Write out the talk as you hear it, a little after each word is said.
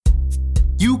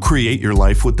You create your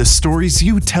life with the stories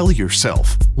you tell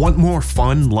yourself. Want more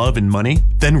fun, love, and money?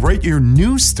 Then write your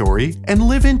new story and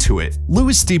live into it.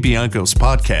 Louis DiBianco's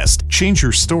podcast, Change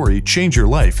Your Story, Change Your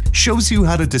Life, shows you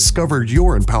how to discover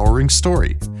your empowering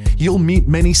story. You'll meet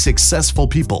many successful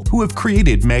people who have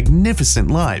created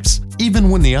magnificent lives, even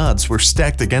when the odds were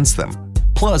stacked against them.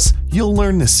 Plus, you'll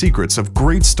learn the secrets of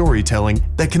great storytelling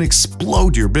that can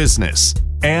explode your business.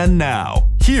 And now,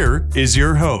 here is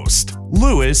your host,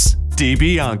 Louis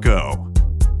DiBianco.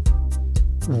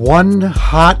 One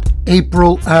hot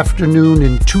April afternoon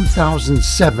in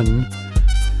 2007,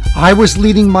 I was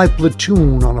leading my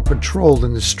platoon on a patrol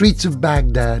in the streets of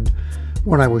Baghdad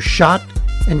when I was shot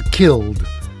and killed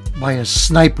by a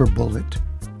sniper bullet.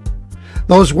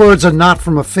 Those words are not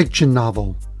from a fiction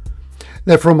novel.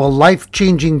 They're from a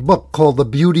life-changing book called The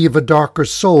Beauty of a Darker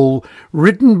Soul,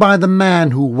 written by the man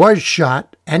who was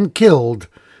shot and killed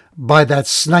by that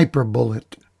sniper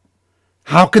bullet.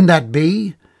 How can that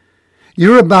be?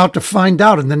 You're about to find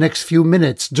out in the next few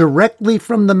minutes, directly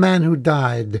from the man who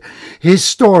died. His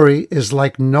story is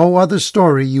like no other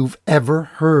story you've ever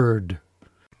heard.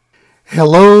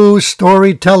 Hello,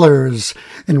 storytellers,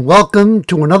 and welcome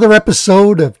to another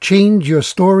episode of Change Your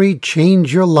Story,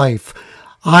 Change Your Life.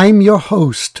 I'm your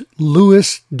host,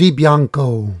 Louis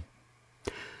DiBianco.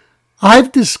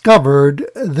 I've discovered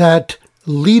that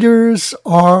leaders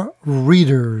are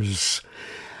readers.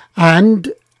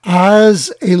 And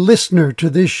as a listener to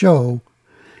this show,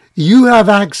 you have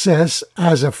access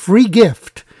as a free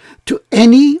gift to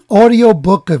any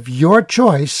audiobook of your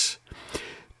choice,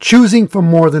 choosing from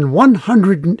more than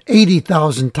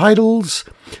 180,000 titles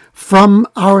from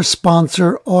our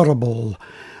sponsor, Audible.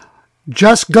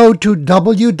 Just go to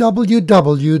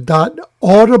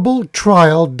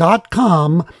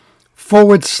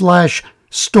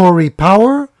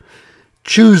www.audibletrial.com/storypower,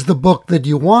 choose the book that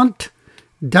you want,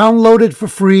 download it for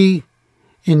free,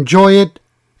 enjoy it,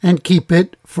 and keep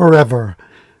it forever.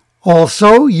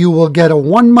 Also, you will get a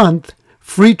 1-month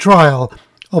free trial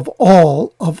of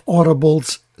all of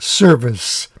Audible's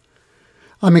service.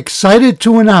 I'm excited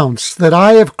to announce that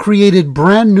I have created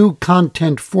brand new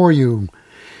content for you.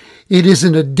 It is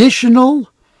an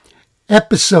additional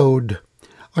episode,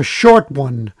 a short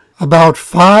one, about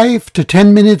 5 to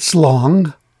 10 minutes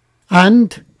long,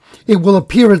 and it will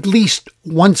appear at least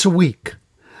once a week.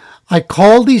 I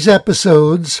call these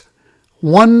episodes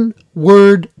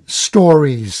one-word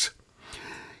stories.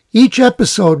 Each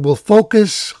episode will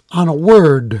focus on a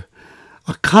word,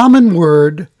 a common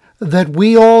word that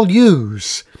we all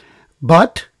use,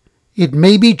 but it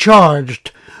may be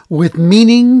charged with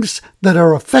meanings that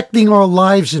are affecting our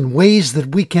lives in ways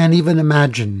that we can't even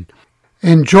imagine.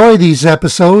 Enjoy these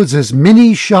episodes as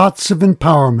mini shots of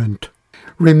empowerment.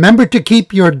 Remember to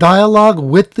keep your dialogue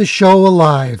with the show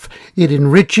alive. It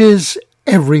enriches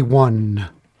everyone.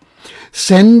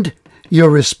 Send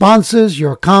your responses,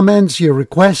 your comments, your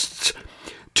requests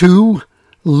to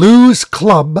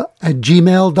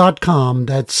lousclub@gmail.com.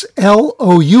 That's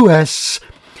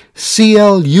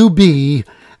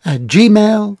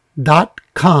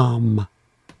LOUSCLUB@gmail.com.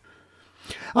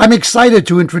 I'm excited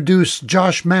to introduce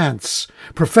Josh Mantz,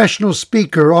 professional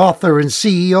speaker, author, and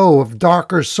CEO of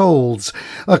Darker Souls,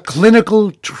 a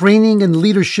clinical training and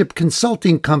leadership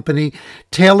consulting company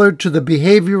tailored to the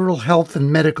behavioral health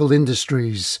and medical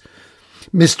industries.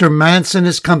 Mr. Mantz and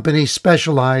his company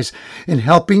specialize in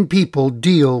helping people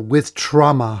deal with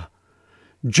trauma.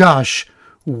 Josh,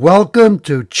 welcome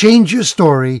to Change Your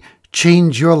Story,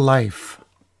 Change Your Life.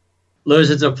 Louis,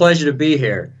 it's a pleasure to be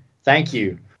here. Thank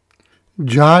you.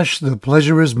 Josh, the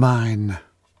pleasure is mine.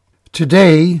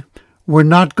 Today, we're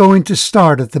not going to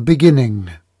start at the beginning.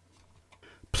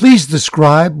 Please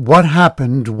describe what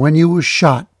happened when you were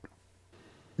shot.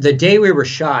 The day we were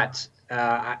shot,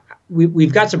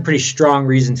 we've got some pretty strong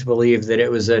reason to believe that it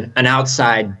was an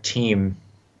outside team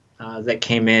that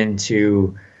came in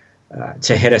to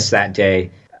hit us that day.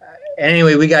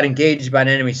 Anyway, we got engaged by an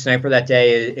enemy sniper that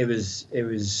day. It was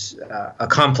a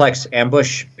complex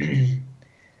ambush.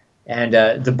 And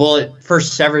the bullet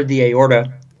first severed the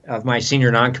aorta of my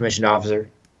senior non-commissioned officer,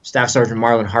 Staff Sergeant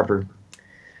Marlon Harper,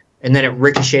 and then it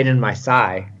ricocheted in my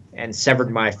thigh and severed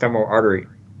my femoral artery.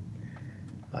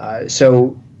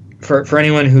 So, for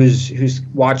anyone who's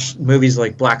watched movies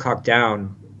like Black Hawk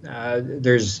Down,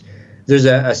 there's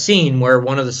a scene where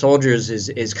one of the soldiers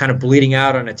is kind of bleeding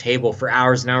out on a table for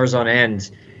hours and hours on end,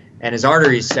 and his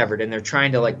artery is severed, and they're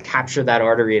trying to capture that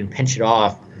artery and pinch it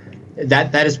off.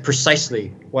 That is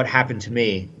precisely what happened to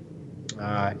me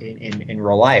in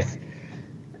real life.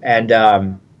 And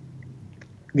I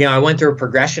went through a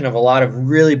progression of a lot of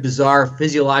really bizarre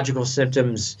physiological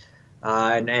symptoms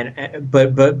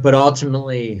But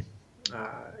ultimately,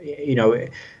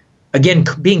 again,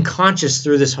 being conscious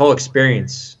through this whole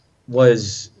experience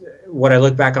was what I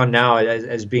look back on now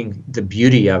as being the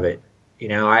beauty of it.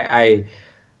 I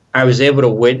was able to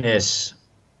witness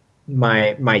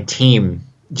my team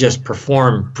just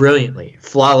perform brilliantly,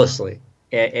 flawlessly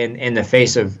in the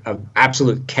face of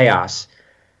absolute chaos.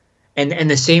 And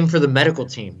the same for the medical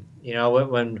team.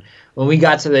 When we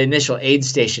got to the initial aid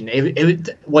station,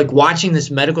 it like watching this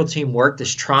medical team work,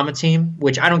 this trauma team,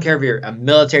 which I don't care if you're a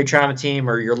military trauma team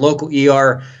or your local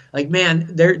ER, like, man,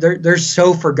 they're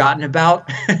so forgotten about.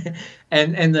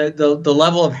 and the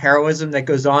level of heroism that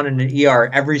goes on in an ER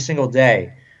every single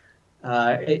day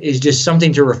is just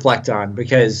something to reflect on,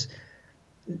 because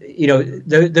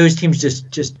those teams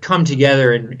just come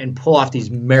together and pull off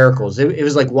these miracles. It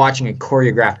was like watching a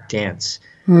choreographed dance.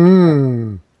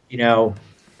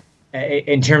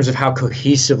 In terms of how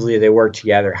cohesively they worked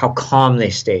together, how calm they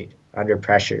stayed under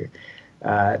pressure.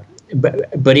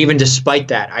 But even despite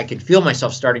that, I could feel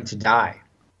myself starting to die.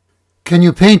 Can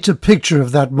you paint a picture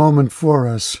of that moment for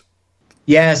us?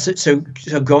 Yeah, so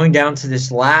going down to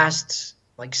this last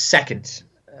second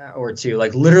or two,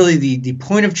 like literally the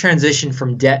point of transition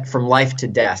from life to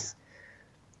death.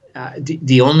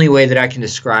 The only way that I can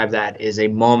describe that is a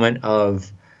moment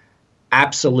of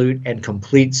absolute and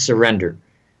complete surrender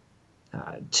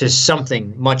to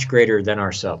something much greater than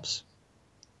ourselves,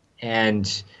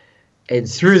 and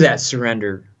through that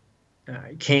surrender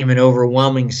came an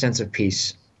overwhelming sense of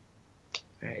peace.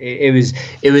 It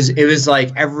was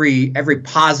like every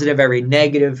positive, every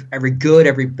negative, every good,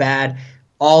 every bad,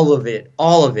 all of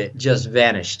it just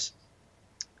vanished,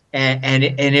 and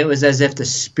it was as if the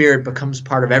spirit becomes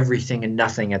part of everything and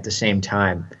nothing at the same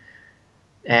time.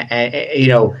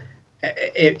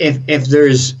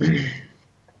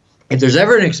 If there's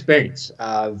ever an experience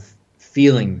of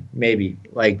feeling maybe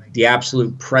like the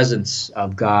absolute presence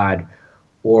of God,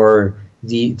 or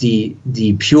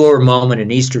the pure moment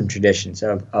in Eastern traditions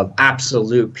of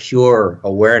absolute pure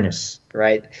awareness,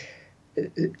 right?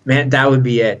 Man, that would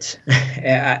be it.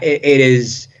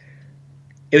 It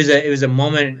was a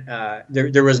moment.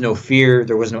 There was no fear,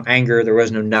 there was no anger, there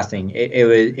was no nothing.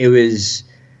 It was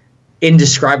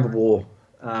indescribable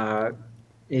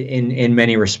in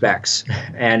many respects,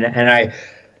 and I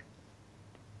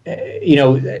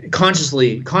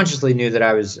consciously knew that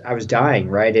I was dying,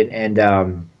 right? I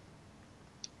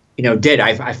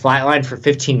flatlined for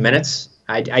 15 minutes.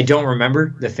 I don't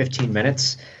remember the 15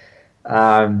 minutes,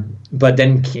 but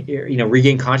then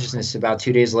regained consciousness about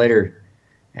 2 days later,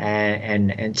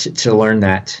 and to learn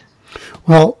that.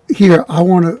 Well, here I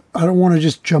don't want to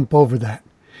just jump over that.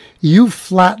 You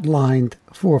flatlined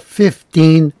for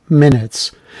 15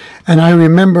 minutes. And I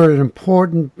remember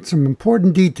some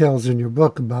important details in your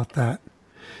book about that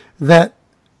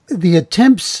the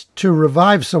attempts to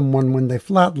revive someone when they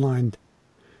flatlined,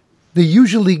 they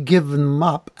usually give them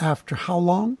up after how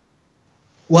long?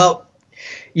 Well,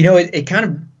 it kind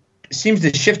of seems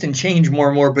to shift and change more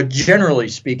and more, but generally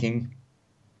speaking,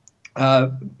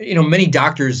 many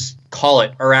doctors call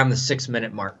it around the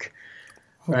 6-minute mark,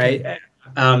 okay. Right?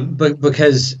 But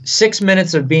because 6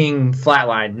 minutes of being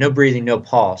flatlined, no breathing, no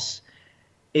pulse,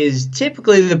 is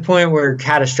typically the point where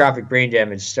catastrophic brain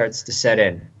damage starts to set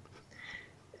in.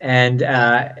 And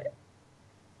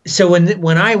so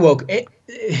when I woke,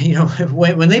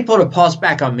 when they put a pulse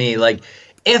back on me, like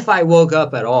if I woke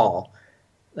up at all,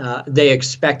 they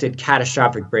expected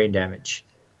catastrophic brain damage.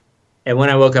 And when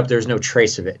I woke up, there's no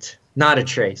trace of it, not a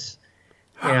trace.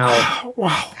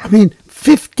 Wow. I mean,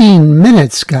 15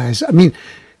 minutes, guys. I mean,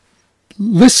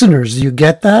 listeners, you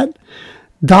get that?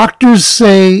 Doctors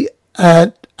say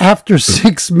after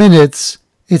 6 minutes,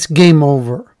 it's game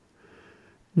over.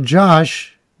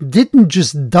 Josh didn't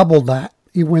just double that.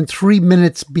 He went 3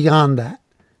 minutes beyond that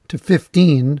to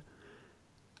 15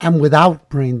 and without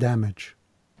brain damage.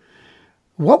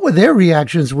 What were their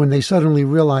reactions when they suddenly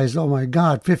realized, oh my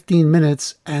God, 15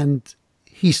 minutes and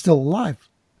he's still alive?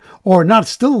 Or not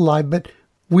still alive, but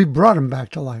we brought him back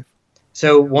to life.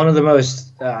 So one of the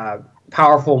most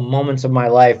powerful moments of my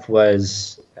life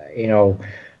was,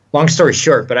 long story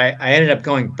short, but I ended up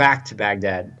going back to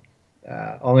Baghdad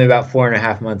only about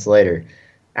 4.5 months later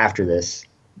after this.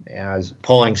 I was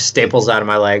pulling staples out of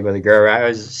my leg with a girl. I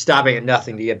was stopping at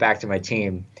nothing to get back to my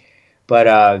team. But,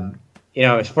 I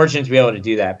was fortunate to be able to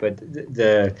do that. But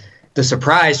the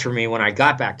surprise for me when I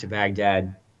got back to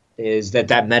Baghdad is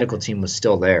that medical team was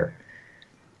still there.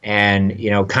 And,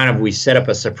 we set up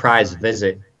a surprise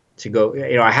visit to go.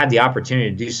 I had the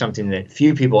opportunity to do something that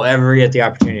few people ever get the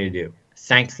opportunity to do.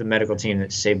 Thank the medical team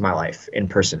that saved my life in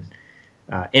person,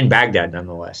 in Baghdad,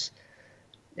 nonetheless.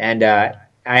 And I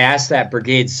asked that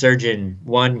brigade surgeon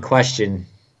one question,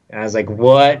 and I was like,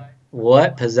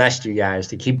 what possessed you guys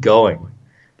to keep going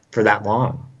for that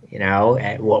long?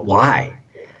 And why?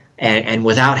 And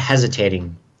without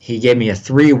hesitating, he gave me a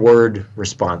 3-word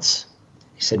response.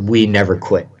 He said, "We never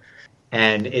quit."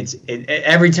 And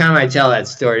every time I tell that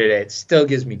story today, it still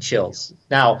gives me chills.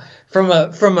 Now, from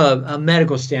a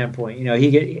medical standpoint,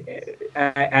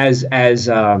 as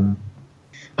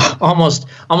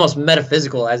almost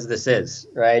metaphysical as this is,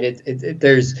 right?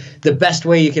 There's the best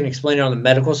way you can explain it on the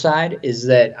medical side is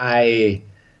that I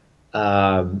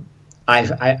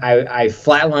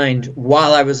flatlined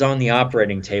while I was on the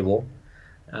operating table,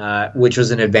 which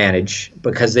was an advantage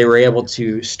because they were able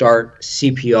to start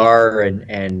CPR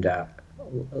and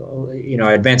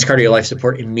advanced cardio life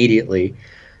support immediately.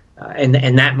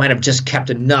 And that might have just kept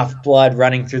enough blood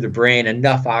running through the brain,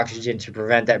 enough oxygen to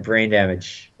prevent that brain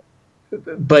damage.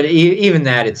 But even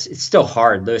that, it's still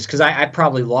hard, Lewis, because I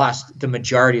probably lost the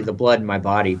majority of the blood in my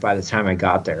body by the time I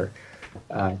got there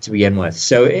to begin with.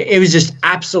 So it was just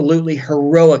absolutely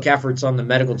heroic efforts on the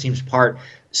medical team's part.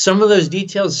 Some of those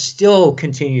details still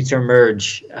continue to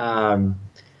emerge.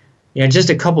 Just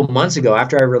a couple months ago,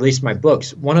 after I released my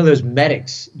books, one of those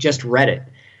medics just read it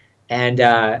and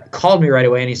called me right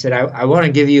away, and he said, I want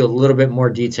to give you a little bit more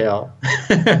detail.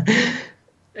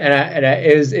 And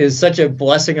it was such a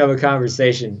blessing of a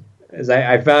conversation, as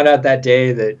I found out that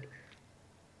day that,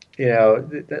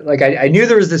 I knew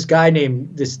there was this guy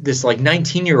named this like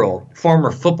 19-year-old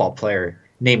former football player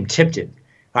named Tipton.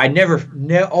 I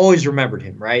always remembered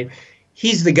him, right?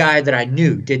 He's the guy that I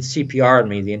knew did CPR on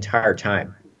me the entire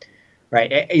time,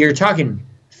 right? You're talking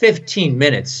 15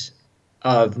 minutes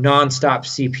of nonstop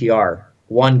CPR,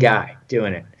 one guy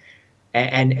doing it.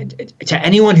 And to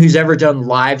anyone who's ever done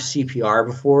live CPR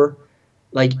before,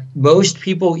 like most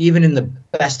people, even in the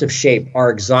best of shape, are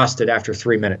exhausted after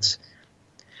 3 minutes.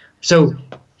 So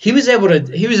he was able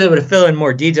to fill in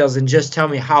more details and just tell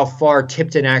me how far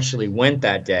Tipton actually went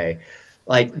that day.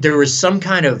 Like there was some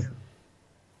kind of,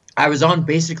 I was on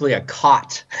basically a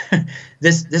cot.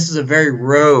 This is a very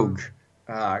rogue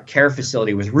care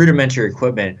facility with rudimentary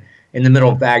equipment in the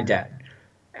middle of Baghdad.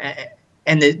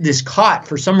 And this cot,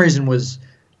 for some reason, was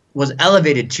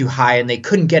elevated too high, and they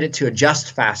couldn't get it to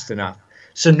adjust fast enough.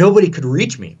 So nobody could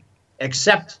reach me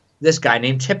except this guy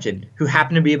named Tipton, who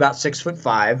happened to be about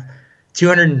 6'5",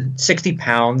 260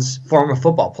 pounds, former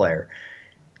football player.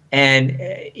 And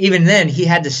even then, he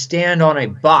had to stand on a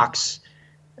box,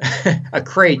 a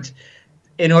crate,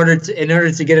 in order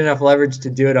to get enough leverage to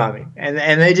do it on me.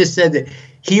 And they just said that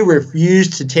he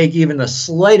refused to take even the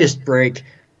slightest break.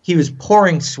 He was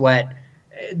pouring sweat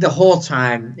the whole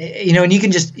time, and you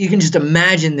can just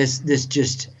imagine this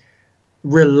just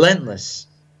relentless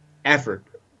effort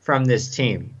from this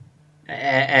team,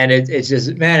 and it's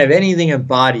just, man, if anything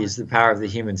embodies the power of the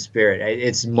human spirit,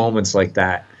 it's moments like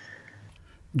that.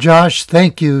 Josh,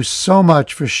 thank you so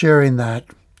much for sharing that.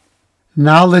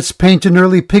 Now let's paint an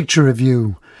early picture of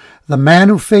you, the man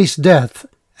who faced death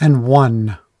and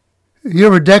won.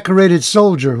 You're a decorated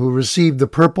soldier who received the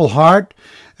Purple Heart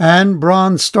and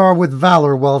Bronze Star with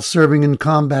Valor while serving in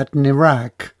combat in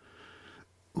Iraq.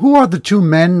 Who are the two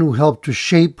men who helped to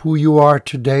shape who you are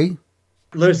today?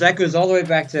 Lewis, that goes all the way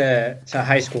back to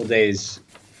high school days.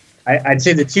 I'd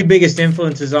say the two biggest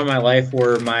influences on my life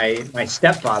were my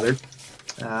stepfather.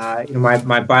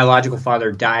 My biological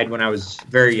father died when I was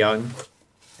very young.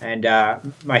 And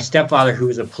my stepfather, who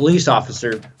was a police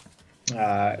officer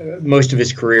most of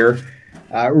his career,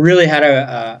 really had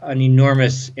an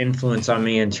enormous influence on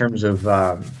me in terms of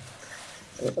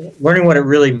learning what it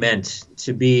really meant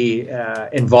to be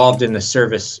involved in the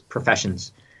service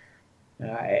professions.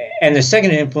 And the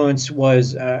second influence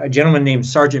was a gentleman named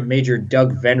Sergeant Major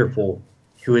Doug Vanderpool,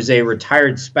 who is a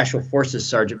retired Special Forces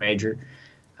Sergeant Major,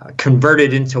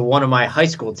 converted into one of my high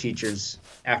school teachers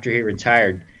after he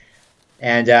retired.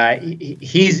 And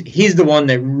he's the one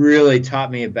that really taught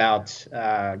me about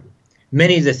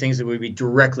many of the things that would be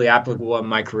directly applicable in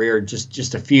my career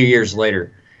just a few years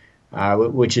later,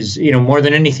 which is, more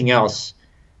than anything else,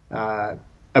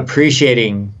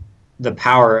 appreciating the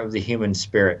power of the human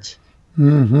spirit.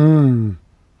 Mm-hmm.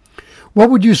 What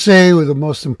would you say were the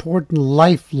most important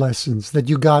life lessons that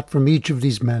you got from each of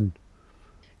these men?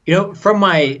 From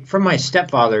my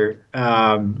stepfather,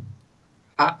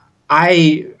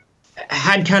 I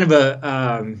had kind of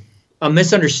a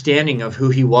misunderstanding of who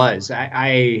he was.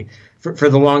 I for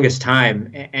the longest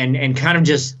time, and kind of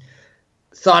just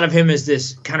thought of him as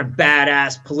this kind of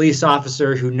badass police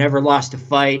officer who never lost a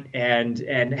fight, and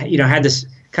had this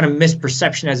kind of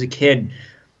misperception as a kid.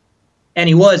 And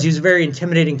he was a very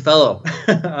intimidating fellow.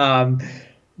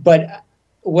 But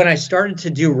when I started to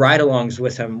do ride-alongs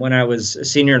with him when I was a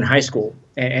senior in high school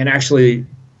and actually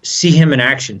see him in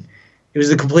action, it was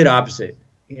the complete opposite.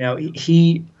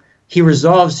 He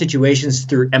resolves situations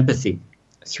through empathy,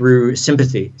 through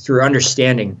sympathy, through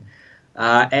understanding,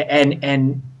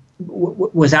 and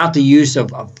without the use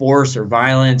of force or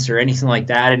violence or anything like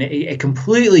that. And it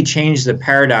completely changed the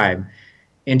paradigm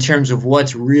in terms of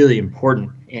what's really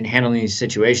important in handling these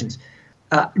situations.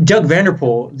 Doug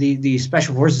Vanderpool, the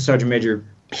Special Forces Sergeant Major,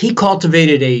 he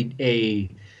cultivated a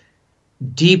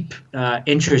deep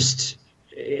interest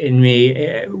in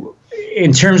me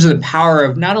in terms of the power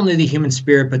of not only the human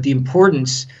spirit, but the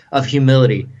importance of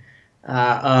humility,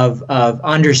 of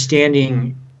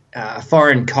understanding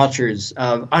foreign cultures,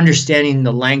 of understanding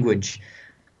the language.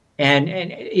 And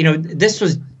this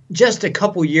was just a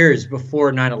couple years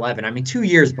before 9/11. I mean, 2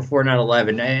 years before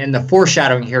 9/11. And the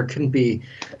foreshadowing here couldn't be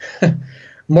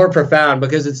more profound,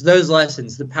 because it's those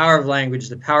lessons, the power of language,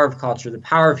 the power of culture, the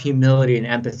power of humility and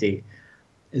empathy,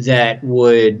 that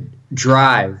would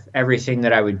drive everything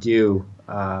that I would do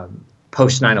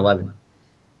post 9/11.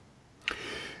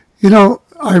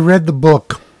 I read the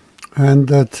book, and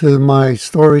to my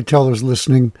storytellers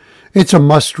listening, it's a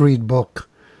must-read book.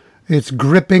 It's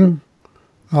gripping,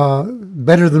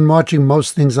 better than watching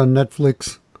most things on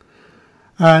Netflix.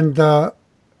 And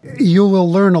you will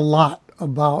learn a lot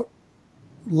about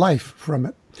life from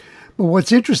it. But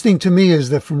what's interesting to me is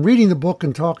that from reading the book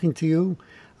and talking to you,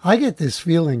 I get this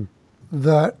feeling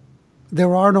that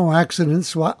there are no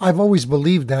accidents. Well, I've always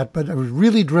believed that, but it was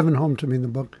really driven home to me in the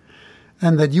book,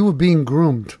 and that you were being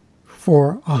groomed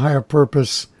for a higher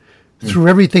purpose through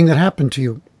everything that happened to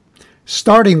you,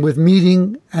 starting with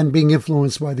meeting and being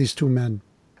influenced by these two men.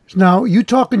 Now, you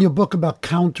talk in your book about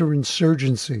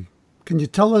counterinsurgency. Can you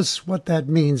tell us what that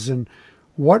means, and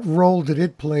what role did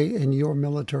it play in your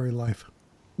military life?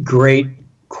 Great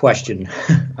question.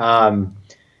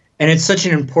 And it's such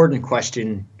an important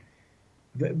question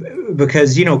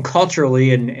because,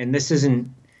 culturally, and this isn't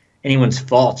anyone's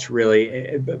fault,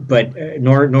 really, but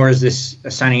nor is this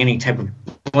assigning any type of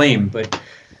blame, but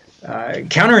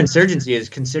counterinsurgency is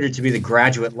considered to be the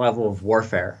graduate level of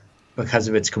warfare because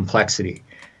of its complexity.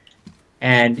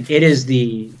 And it is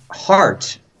the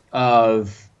heart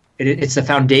of, it's the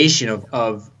foundation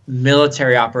of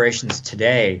military operations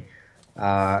today,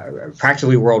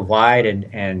 practically worldwide,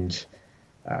 and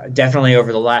definitely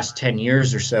over the last 10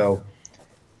 years or so.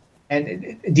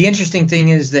 And the interesting thing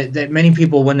is that many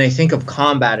people, when they think of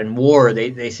combat and war,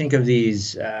 they think of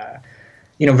these,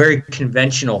 very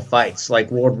conventional fights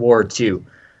like World War II,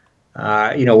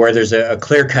 where there's a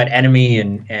clear-cut enemy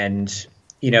and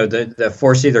the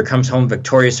force either comes home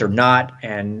victorious or not,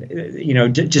 and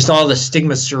just all the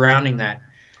stigma surrounding that.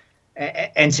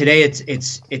 And today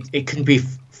it couldn't be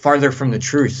farther from the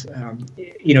truth.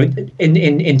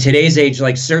 In today's age,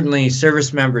 like, certainly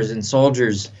service members and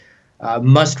soldiers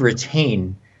must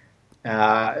retain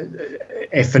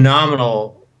a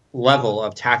phenomenal level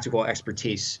of tactical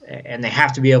expertise, and they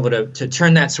have to be able to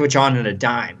turn that switch on in a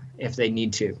dime if they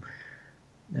need to.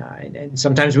 And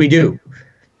sometimes we do.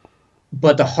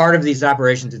 But the heart of these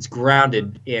operations, it's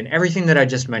grounded in everything that I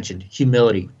just mentioned: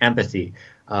 humility, empathy,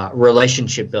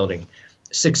 relationship building.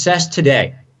 Success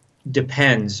today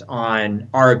depends on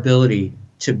our ability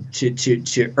to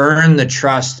earn the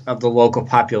trust of the local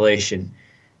population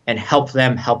and help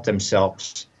them help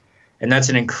themselves. And that's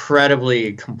an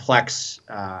incredibly complex,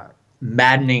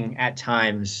 maddening at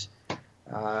times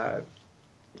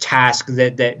task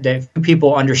that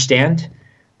people understand.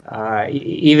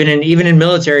 Even in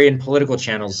military and political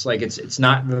channels, like it's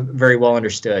not very well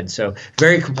understood. So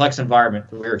very complex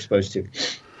environment that we're exposed to.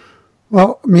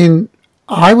 Well, I mean,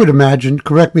 I would imagine,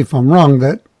 correct me if I'm wrong,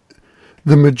 that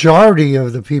the majority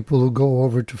of the people who go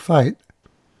over to fight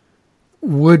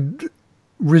would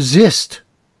resist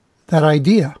that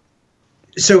idea.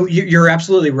 So you're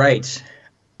absolutely right.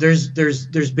 There's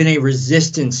been a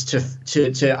resistance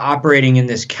to operating in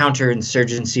this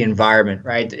counterinsurgency environment,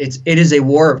 right? It is a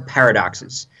war of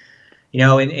paradoxes,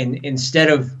 and instead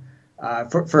of,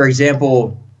 for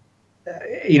example,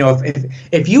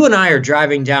 if you and I are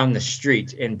driving down the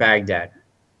street in Baghdad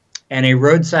and a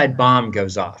roadside bomb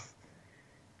goes off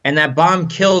and that bomb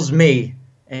kills me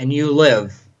and you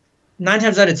live, 9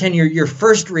 times out of 10, your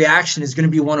first reaction is going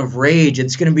to be one of rage.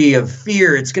 It's going to be of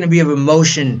fear. It's going to be of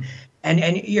emotion.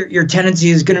 And your tendency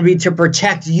is going to be to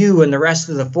protect you and the rest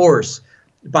of the force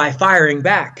by firing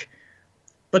back.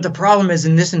 But the problem is,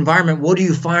 in this environment, what are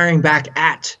you firing back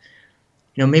at?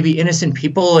 Maybe innocent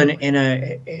people in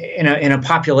a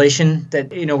population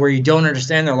that, where you don't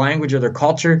understand their language or their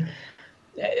culture.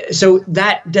 So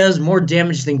that does more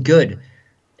damage than good.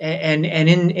 And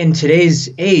in today's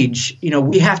age,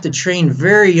 we have to train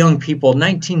very young people,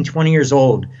 19, 20 years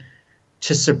old,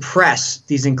 to suppress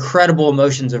these incredible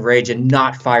emotions of rage and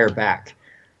not fire back.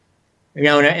 In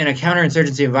a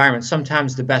counterinsurgency environment,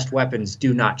 sometimes the best weapons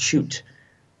do not shoot.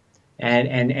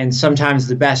 And sometimes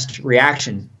the best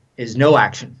reaction is no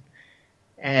action.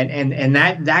 And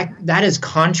that is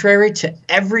contrary to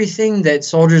everything that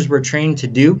soldiers were trained to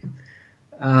do.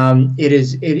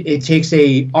 It takes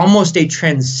almost a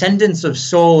transcendence of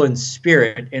soul and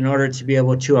spirit in order to be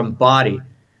able to embody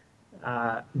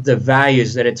the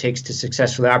values that it takes to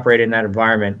successfully operate in that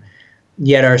environment.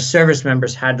 Yet our service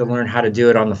members had to learn how to do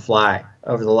it on the fly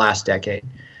over the last decade.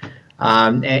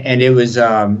 And it was,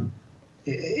 kind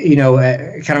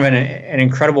of an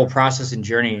incredible process and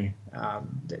journey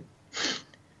that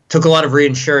took a lot of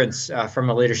reinsurance from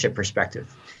a leadership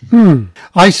perspective.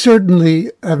 I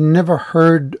certainly have never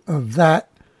heard of that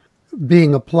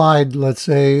being applied, let's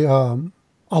say, a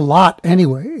lot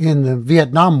anyway, in the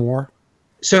Vietnam War.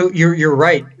 So you're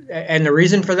right. And the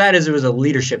reason for that is it was a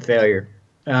leadership failure.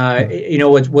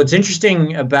 What's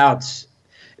interesting about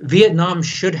Vietnam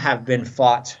should have been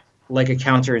fought like a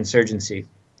counterinsurgency.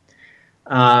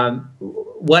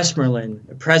 Westmoreland,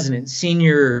 the president,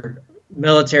 senior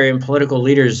military and political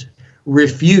leaders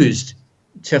refused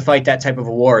to fight that type of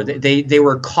a war. They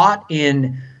were caught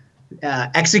in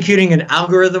executing an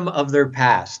algorithm of their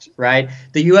past, right?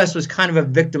 The U.S. was kind of a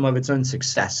victim of its own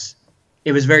success.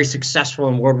 It was very successful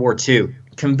in World War II,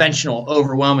 conventional,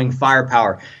 overwhelming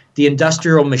firepower. The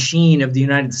industrial machine of the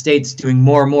United States doing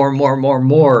more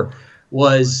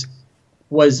was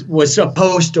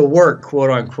supposed to work, quote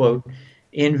unquote,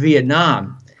 in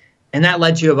Vietnam. And that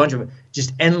led to a bunch of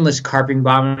just endless carping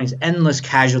bombings, endless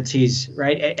casualties,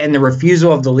 right? And the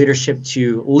refusal of the leadership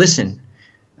to listen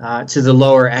to the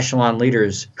lower echelon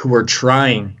leaders who were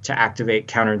trying to activate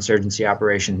counterinsurgency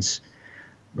operations,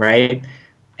 right?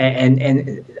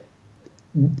 And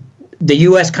the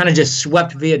U.S. kind of just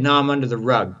swept Vietnam under the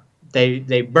rug.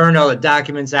 They burned all the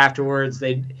documents afterwards.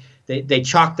 They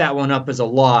chalked that one up as a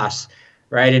loss,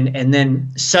 right? And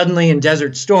then suddenly in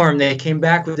Desert Storm, they came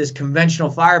back with this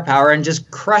conventional firepower and just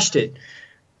crushed it.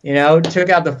 Took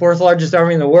out the fourth largest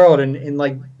army in the world in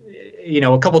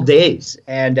a couple days.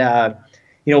 And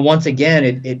once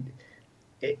again,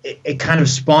 it kind of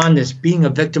spawned this being a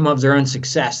victim of their own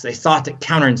success. They thought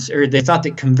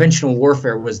that conventional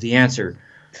warfare was the answer.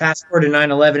 Fast forward to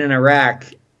 9/11 in Iraq,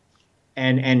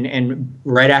 and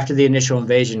right after the initial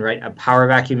invasion, right, a power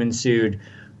vacuum ensued.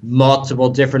 Multiple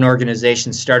different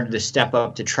organizations started to step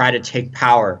up to try to take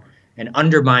power and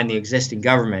undermine the existing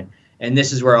government. And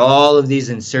this is where all of these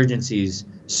insurgencies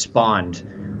spawned.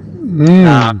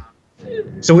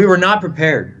 So we were not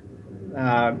prepared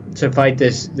to fight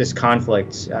this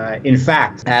conflict. In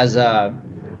fact, as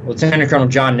Lieutenant Colonel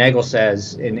John Nagel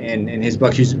says in his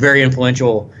book, he's very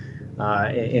influential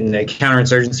in the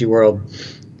counterinsurgency world.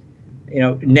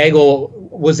 Nagel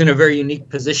was in a very unique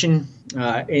position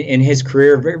in his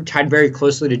career, tied very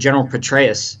closely to General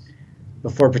Petraeus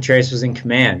before Petraeus was in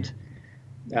command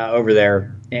over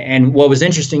there. And what was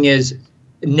interesting is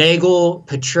Nagel,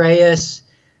 Petraeus,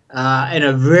 and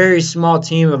a very small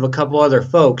team of a couple other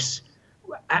folks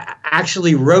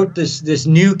actually wrote this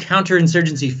new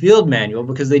counterinsurgency field manual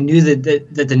because they knew that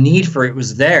the need for it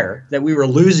was there, that we were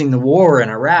losing the war in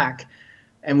Iraq,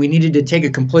 and we needed to take a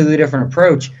completely different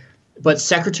approach. But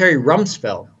Secretary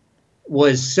Rumsfeld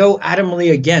was so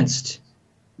adamantly against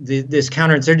this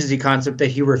counterinsurgency concept that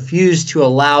he refused to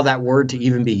allow that word to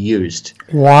even be used.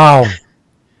 Wow.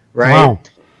 Right? Wow.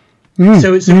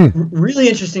 So it's a really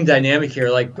interesting dynamic here.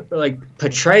 Like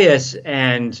Petraeus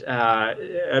and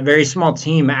a very small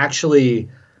team actually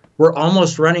were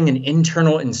almost running an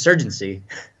internal insurgency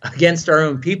against our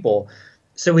own people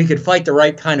so we could fight the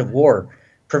right kind of war,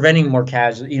 preventing more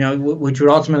casualties, which would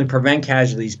ultimately prevent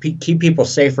casualties, keep people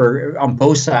safer on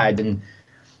both sides. And,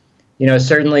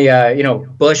 certainly,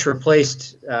 Bush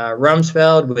replaced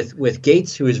Rumsfeld with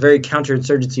Gates, who was very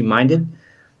counterinsurgency minded.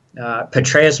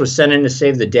 Petraeus was sent in to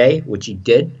save the day, which he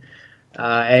did.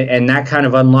 And that kind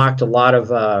of unlocked a lot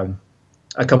of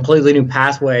a completely new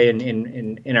pathway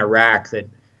in Iraq that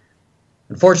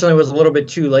unfortunately was a little bit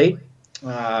too late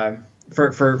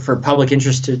for public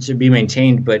interest to be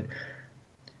maintained. But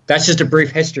that's just a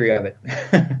brief history of it.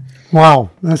 Wow,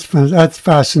 that's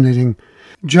fascinating.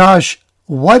 Josh,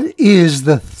 what is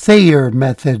the Thayer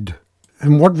method,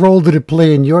 and what role did it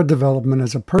play in your development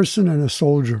as a person and a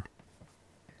soldier?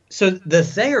 So the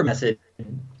Thayer method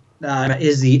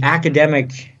is the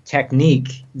academic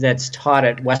technique that's taught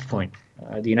at West Point,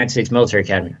 the United States Military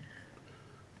Academy.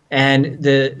 And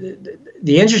the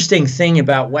interesting thing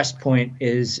about West Point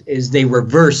is they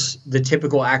reverse the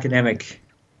typical academic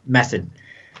method.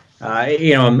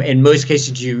 In most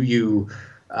cases,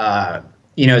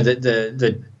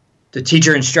 the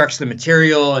teacher instructs the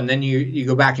material, and then you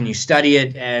go back and you study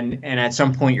it, and at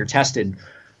some point you're tested.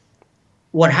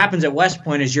 What happens at West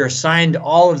Point is you're assigned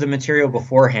all of the material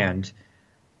beforehand.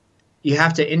 You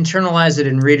have to internalize it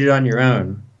and read it on your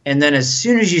own. And then as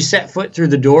soon as you set foot through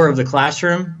the door of the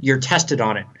classroom, you're tested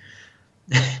on it.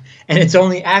 And it's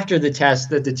only after the test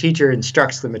that the teacher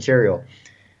instructs the material.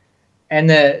 And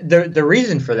the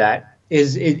reason for that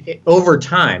is over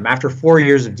time, after 4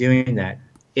 years of doing that,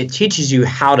 it teaches you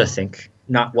how to think,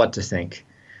 not what to think.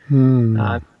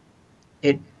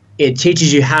 It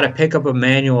teaches you how to pick up a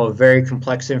manual of very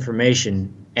complex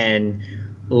information and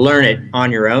learn it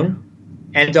on your own,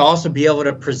 and to also be able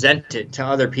to present it to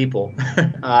other people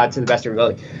to the best of your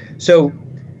ability. So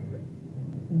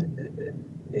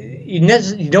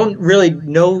you don't really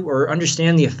know or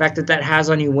understand the effect that has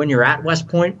on you when you're at West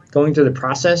Point going through the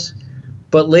process.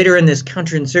 But later in this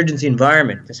counterinsurgency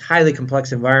environment, this highly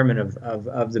complex environment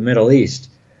of the Middle East,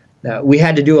 we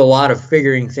had to do a lot of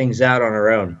figuring things out on our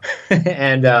own.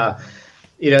 And,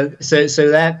 so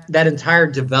that entire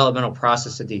developmental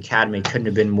process at the academy couldn't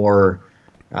have been more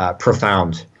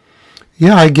profound.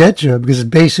 Yeah, I get you, because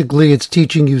basically it's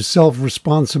teaching you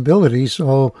self-responsibility.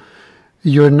 So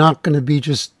you're not going to be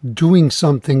just doing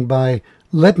something by,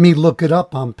 let me look it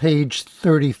up on page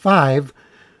 35.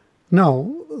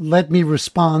 No, let me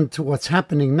respond to what's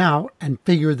happening now and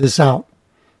figure this out.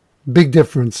 Big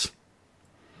difference.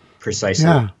 Precisely.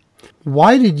 Yeah.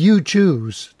 Why did you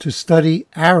choose to study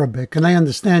Arabic? And I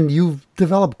understand you've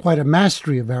developed quite a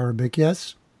mastery of Arabic,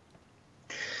 yes?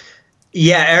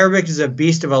 Yeah, Arabic is a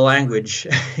beast of a language,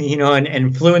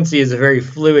 and fluency is a very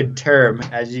fluid term,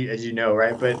 as you know,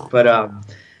 right? But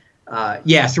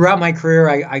throughout my career,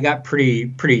 I got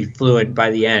pretty fluent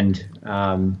by the end.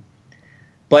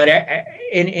 But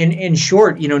in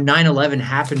short, 9/11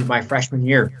 happened my freshman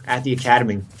year at the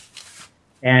academy.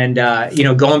 And,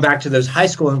 going back to those high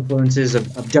school influences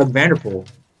of Doug Vanderpool,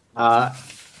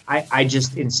 I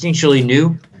just instinctually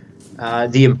knew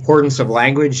the importance of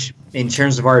language in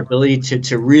terms of our ability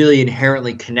to really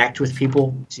inherently connect with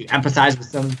people, to empathize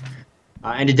with them,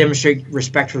 and to demonstrate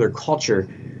respect for their culture.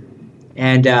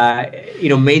 And,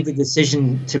 made the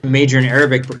decision to major in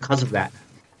Arabic because of that,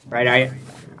 right?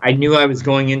 I knew I was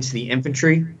going into the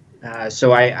infantry,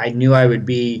 so I knew I would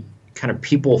be kind of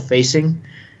people-facing.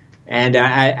 And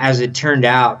as it turned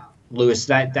out, Louis,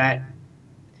 that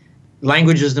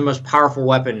language is the most powerful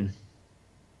weapon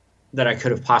that I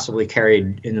could have possibly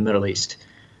carried in the Middle East.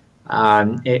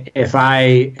 If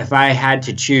I had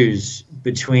to choose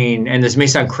between, and this may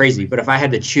sound crazy, but if I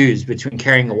had to choose between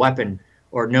carrying a weapon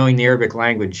or knowing the Arabic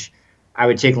language, I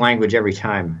would take language every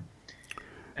time.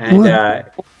 And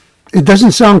it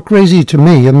doesn't sound crazy to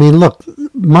me. I mean, look,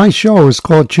 my show is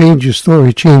called Change Your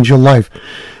Story, Change Your Life.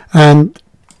 And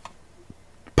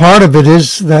part of it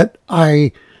is that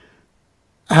I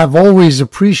have always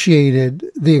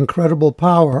appreciated the incredible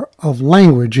power of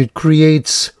language. It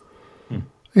creates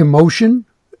emotion.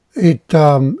 It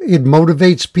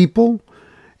motivates people.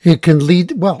 It can lead,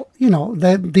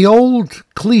 the old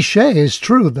cliche is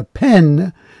true. The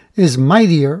pen is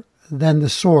mightier than the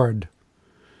sword.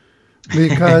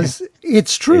 Because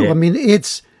it's true. I mean,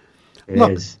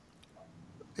 look,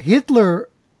 Hitler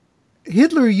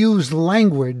used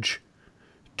language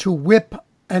to whip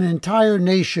an entire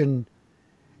nation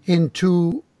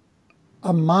into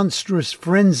a monstrous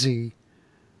frenzy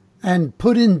and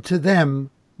put into them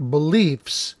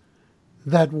beliefs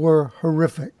that were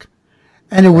horrific.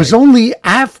 And it was only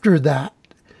after that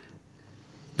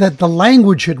the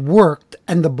language had worked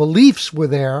and the beliefs were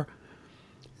there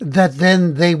that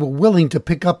then they were willing to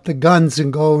pick up the guns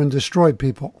and go and destroy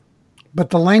people.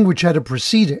 But the language had to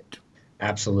precede it.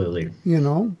 Absolutely.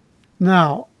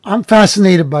 Now, I'm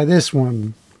fascinated by this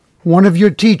one. One of your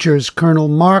teachers, Colonel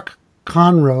Mark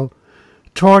Conroe,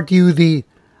 taught you the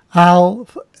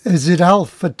Al-Fatiha?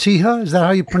 Is that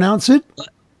how you pronounce it?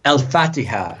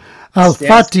 Al-Fatiha.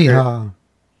 Al-Fatiha.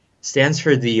 Stands for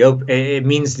it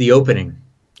means the opening.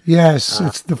 Yes,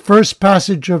 it's the first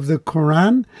passage of the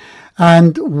Quran.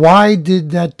 And why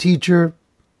did that teacher,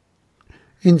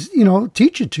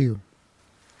 teach it to you?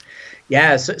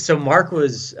 Yeah, so Mark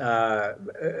was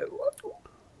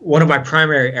one of my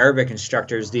primary Arabic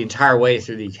instructors the entire way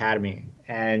through the academy,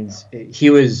 and he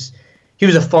was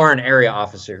a foreign area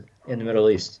officer in the Middle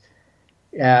East.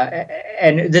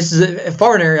 And this is a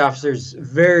foreign area officers,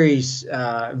 very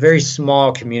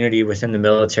small community within the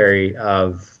military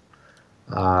of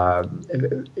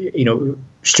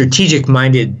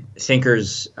strategic-minded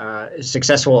thinkers,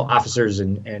 successful officers,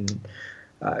 and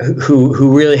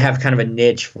who really have kind of a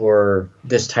niche for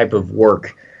this type of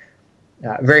work.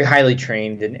 Very highly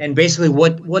trained, and basically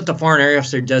what the Foreign Area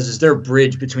Officer does is they're a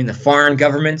bridge between the foreign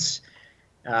governments,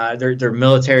 their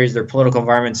militaries, their political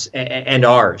environments, and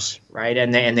ours, right?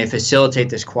 And they facilitate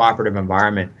this cooperative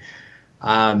environment.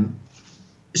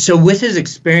 So with his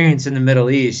experience in the Middle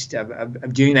East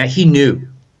of doing that, he knew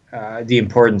the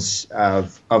importance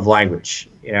of language,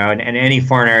 and any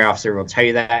Foreign Area Officer will tell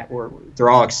you that. They're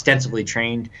all extensively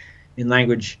trained in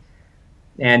language.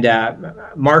 And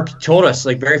Mark told us,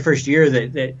 like, very first year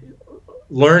that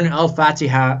learn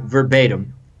Al-Fatiha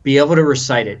verbatim, be able to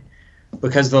recite it,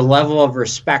 because the level of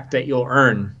respect that you'll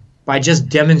earn by just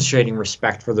demonstrating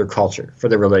respect for their culture, for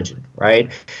their religion,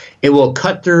 right? It will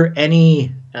cut through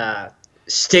any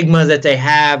stigma that they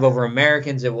have over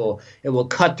Americans. It will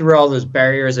cut through all those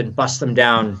barriers and bust them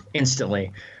down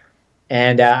instantly.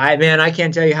 And I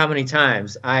can't tell you how many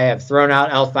times I have thrown out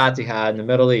Al-Fatiha in the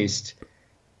Middle East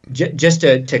just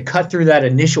to cut through that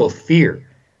initial fear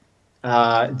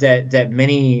that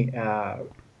many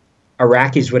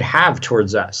Iraqis would have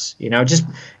towards us.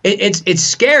 It's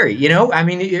scary. You got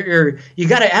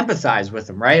to empathize with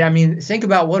them, right? I mean, think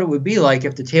about what it would be like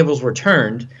if the tables were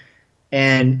turned,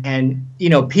 and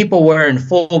people wearing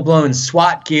full-blown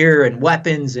SWAT gear and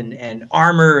weapons and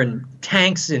armor and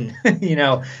tanks, and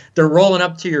they're rolling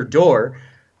up to your door.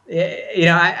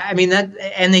 That,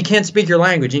 and they can't speak your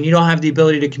language, and you don't have the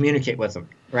ability to communicate with them,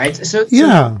 right?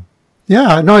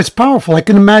 No, it's powerful. I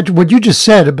can imagine what you just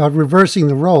said about reversing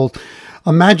the roles.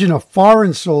 Imagine a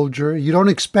foreign soldier. You don't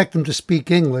expect him to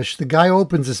speak English. The guy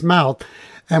opens his mouth,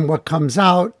 and what comes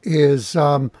out is,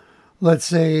 let's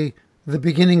say, the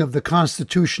beginning of the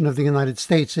Constitution of the United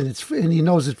States, and he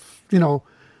knows it. He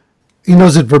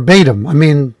knows it verbatim. I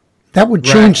mean, that would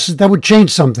change. Right. That would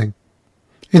change something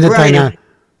in the dynamic.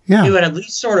 Yeah, it would at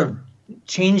least sort of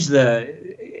change the,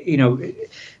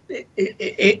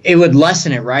 it would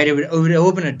lessen it, right? It would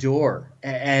open a door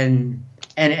and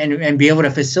be able to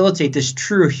facilitate this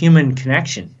true human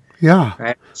connection. Yeah,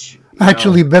 right.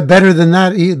 Actually, better than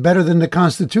that, better than the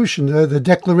Constitution, the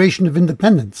Declaration of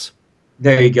Independence.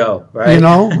 There you go. Right.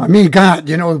 God,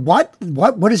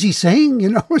 what is he saying?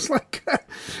 It's like,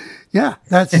 yeah,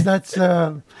 that's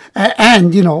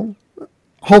and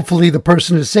hopefully the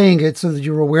person is saying it so that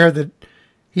you're aware that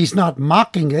he's not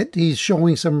mocking it. He's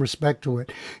showing some respect to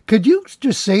it. Could you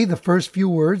just say the first few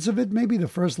words of it, maybe the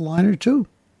first line or two?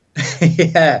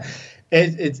 Yeah.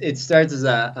 It starts as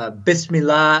a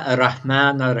Bismillah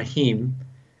ar-Rahman ar-Rahim,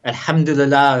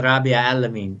 Alhamdulillah Rabbi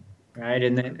Alameen, right?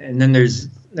 And then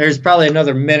there's probably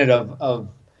another minute of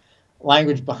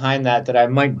language behind that I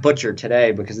might butcher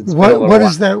today because it's what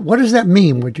does that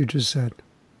mean, what you just said?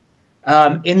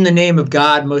 In the name of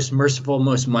God, most merciful,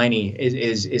 most mighty,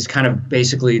 is kind of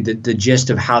basically the gist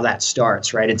of how that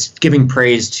starts, right? It's giving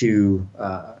praise to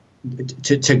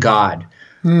God,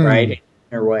 right,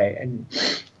 in a way. And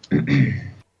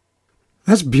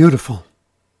that's beautiful.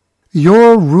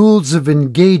 Your rules of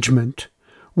engagement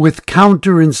with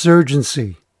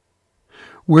counterinsurgency,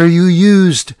 where you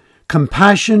used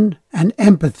compassion and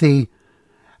empathy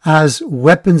as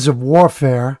weapons of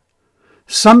warfare,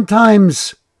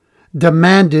 sometimes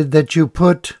demanded that you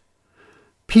put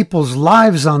people's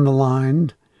lives on the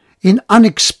line in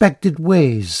unexpected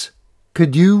ways.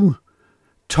 Could you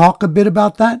talk a bit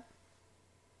about that?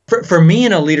 For me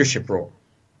in a leadership role,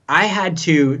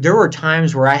 there were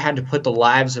times where I had to put the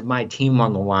lives of my team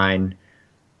on the line,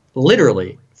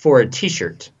 literally, for a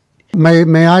T-shirt.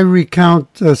 May I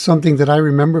recount something that I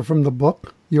remember from the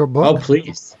book, your book? Oh,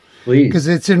 please. Because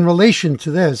it's in relation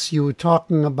to this. You were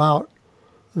talking about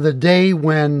the day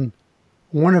when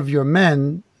one of your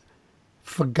men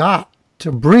forgot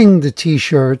to bring the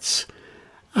T-shirts,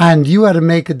 and you had to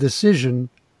make a decision.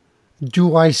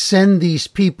 Do I send these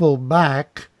people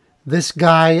back, this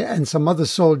guy and some other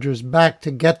soldiers back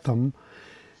to get them?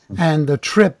 And the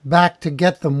trip back to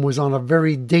get them was on a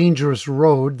very dangerous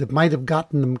road that might have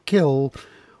gotten them killed,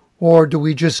 or do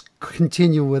we just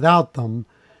continue without them?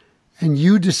 And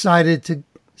you decided to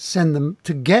send them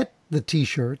to get the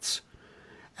T-shirts,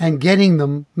 and getting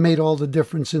them made all the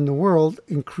difference in the world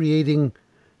in creating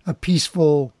a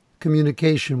peaceful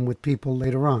communication with people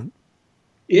later on.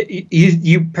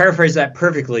 You paraphrase that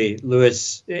perfectly,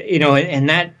 Louis. And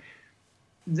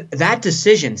that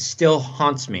decision still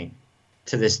haunts me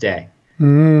to this day.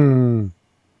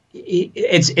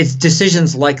 It's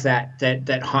decisions like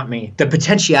that haunt me. The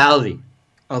potentiality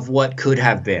of what could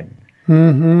have been.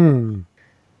 Mm-hmm.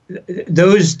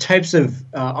 Those types of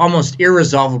almost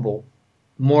irresolvable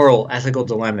moral, ethical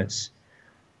dilemmas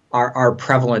are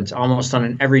prevalent almost on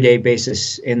an everyday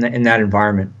basis in that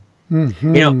environment.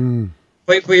 Mm-hmm.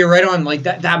 But you're right on. Like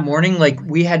that morning, like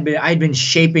I'd been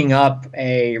shaping up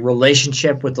a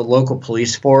relationship with the local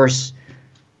police force,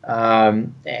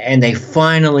 and they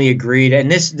finally agreed.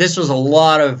 And this was a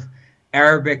lot of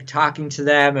Arabic talking to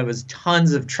them. It was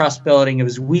tons of trust building. It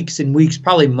was weeks and weeks,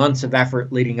 probably months of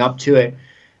effort leading up to it.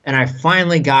 And I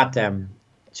finally got them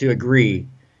to agree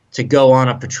to go on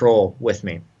a patrol with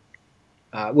me,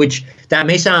 which that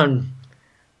may sound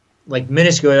like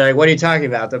minuscule. Like, what are you talking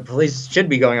about? The police should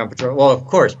be going on patrol. Well, of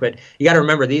course, but you got to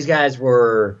remember these guys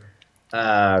were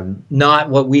not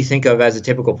what we think of as a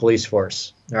typical police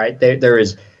force. All right, there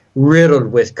is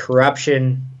riddled with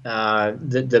corruption.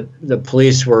 The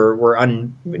police were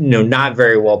not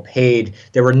very well paid.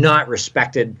 They were not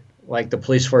respected like the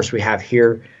police force we have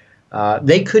here.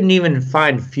 They couldn't even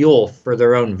find fuel for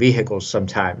their own vehicles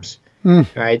sometimes.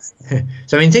 Right?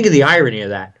 So I mean, think of the irony of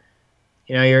that.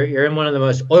 You know, you're in one of the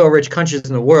most oil-rich countries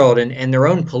in the world, and their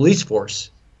own police force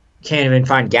can't even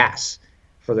find gas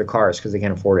for their cars because they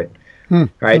can't afford it.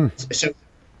 Right? So,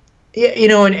 you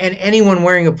know, and anyone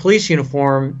wearing a police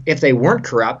uniform, if they weren't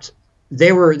corrupt,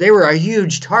 they were a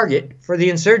huge target for the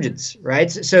insurgents.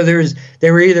 Right? So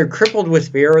they were either crippled with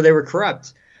fear or they were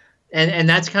corrupt. And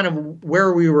that's kind of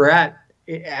where we were at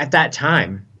that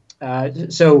time.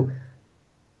 So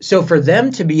for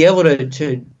them to be able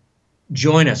to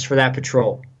join us for that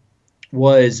patrol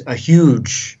was a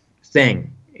huge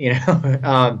thing, you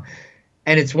know,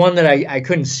 and it's one that I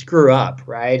couldn't screw up,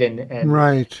 right? And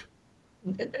right.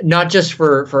 Not just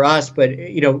for us, but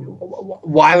you know,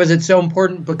 why was it so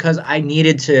important? Because I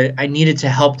needed to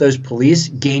help those police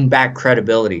gain back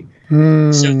credibility. So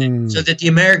that the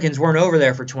Americans weren't over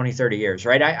there for 20, 30 years,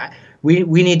 right? We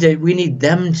need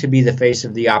them to be the face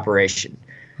of the operation.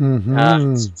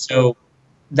 So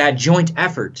that joint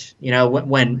effort, you know,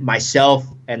 when myself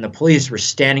and the police were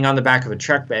standing on the back of a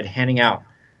truck bed handing out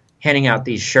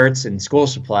these shirts and school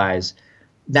supplies,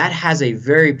 that has a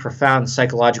very profound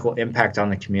psychological impact on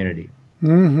the community.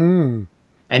 And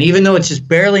even though it's just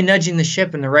barely nudging the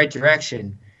ship in the right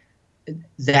direction,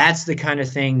 that's the kind of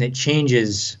thing that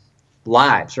changes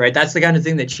lives, right? That's the kind of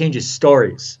thing that changes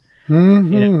stories. You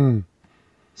know?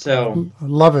 So I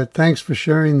love it. Thanks for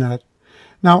sharing that.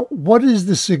 Now, what is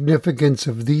the significance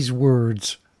of these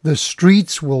words? The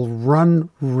streets will run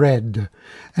red.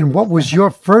 And what was your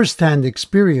firsthand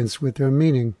experience with their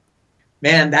meaning?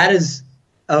 Man, that is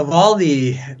of all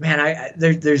the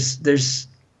there's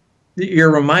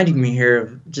you're reminding me here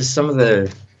of just some of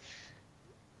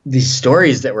these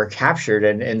stories that were captured,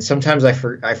 and sometimes I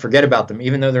forget about them,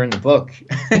 even though they're in the book.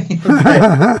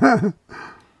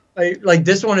 Like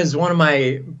this one is one of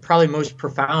my probably most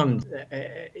profound,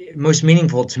 most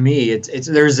meaningful to me.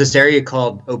 There's this area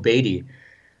called Obeidi,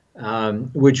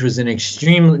 which was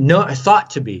thought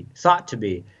to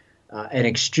be an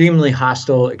extremely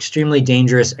hostile, extremely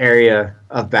dangerous area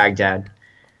of Baghdad.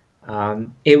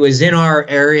 It was in our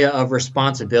area of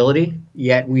responsibility,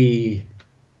 yet we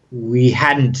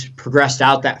hadn't progressed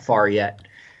out that far yet.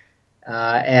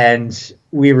 And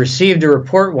we received a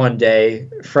report one day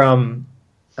from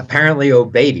apparently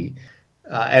Obeidi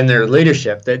and their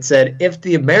leadership that said, if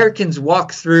the Americans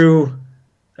walk through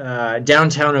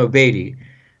downtown Obeidi,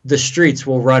 the streets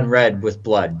will run red with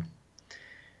blood.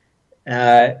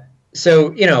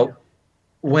 So, you know,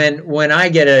 when I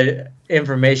get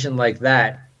information like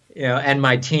that, you know, and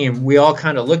my team, we all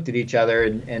kind of looked at each other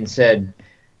and said,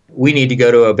 we need to go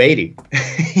to Obeidi.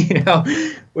 You know,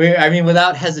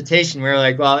 without hesitation, we were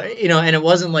like, well, you know, and it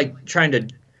wasn't like trying to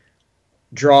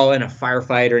draw in a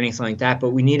firefight or anything like that, but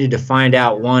we needed to find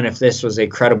out, one, if this was a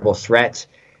credible threat,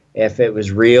 if it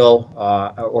was real,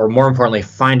 or more importantly,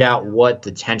 find out what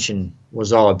the tension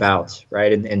was all about,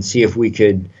 right? And see if we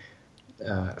could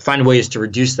find ways to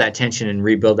reduce that tension and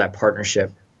rebuild that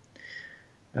partnership.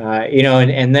 You know,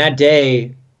 and that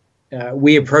day,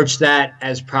 we approached that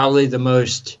as probably the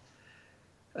most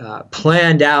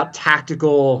planned out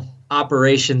tactical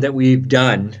operation that we've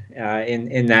done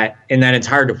in that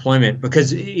entire deployment,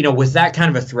 because, you know, with that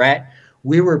kind of a threat,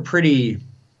 we were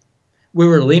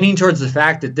leaning towards the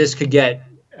fact that this could get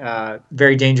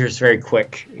very dangerous very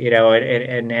quick, you know,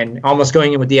 and almost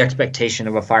going in with the expectation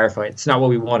of a firefight. It's not what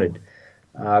we wanted,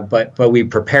 but we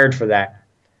prepared for that.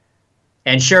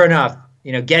 And sure enough,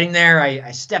 you know, getting there,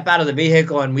 I step out of the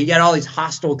vehicle and we get all these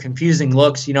hostile, confusing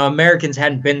looks. You know, Americans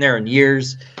hadn't been there in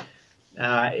years.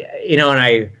 You know,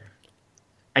 and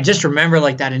I just remember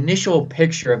like that initial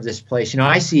picture of this place. You know,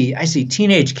 I see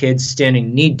teenage kids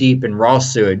standing knee deep in raw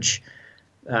sewage,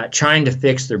 trying to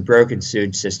fix their broken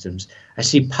sewage systems. I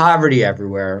see poverty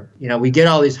everywhere. We get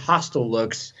all these hostile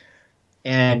looks,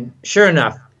 and sure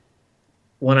enough,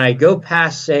 when I go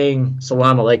past saying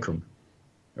Salam Alaikum,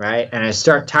 right, and I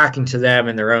start talking to them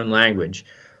in their own language,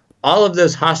 all of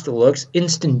those hostile looks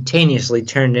instantaneously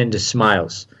turned into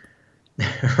smiles,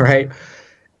 right?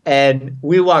 And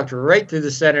we walked right through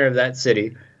the center of that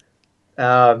city.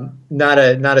 Not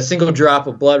a single drop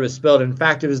of blood was spilled. In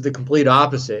fact, it was the complete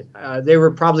opposite. They were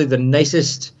probably the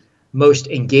nicest, most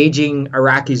engaging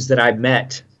Iraqis that I've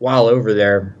met while over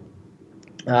there.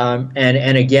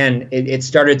 And again, it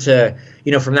started to,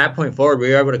 from that point forward, we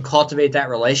were able to cultivate that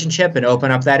relationship and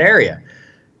open up that area,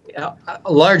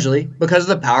 largely because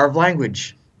of the power of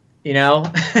language.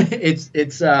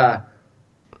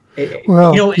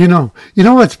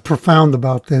 What's profound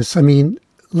about this? I mean,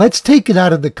 let's take it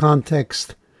out of the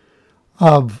context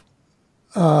of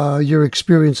your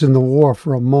experience in the war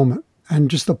for a moment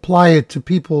and just apply it to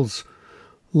people's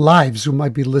lives who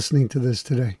might be listening to this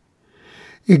today.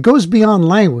 It goes beyond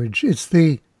language. It's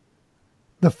the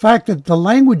fact that the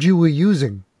language you were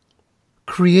using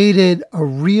created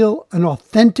an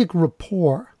authentic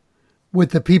rapport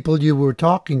with the people you were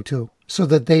talking to, so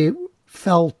that they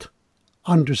felt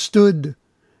understood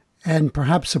and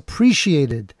perhaps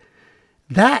appreciated.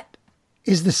 That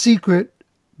is the secret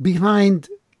behind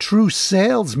true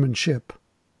salesmanship.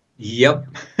 Yep.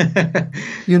 I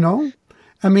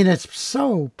mean, it's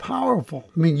so powerful.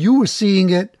 I mean, you were seeing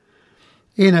it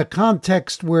in a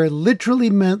context where it literally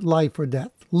meant life or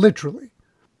death, literally.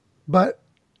 But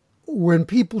when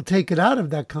people take it out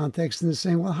of that context and they're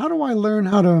saying, well, how do I learn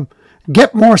how to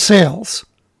get more sales?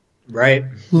 Right.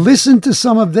 Listen to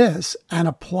some of this and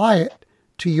apply it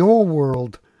to your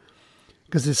world,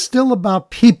 because it's still about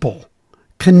people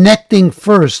connecting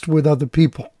first with other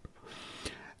people.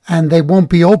 And they won't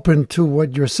be open to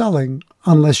what you're selling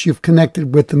unless you've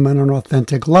connected with them on an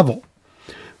authentic level.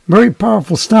 Very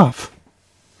powerful stuff.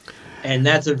 And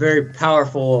that's a very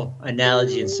powerful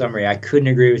analogy and summary. I couldn't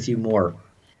agree with you more.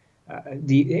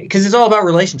 Because it's all about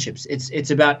relationships. It's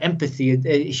about empathy,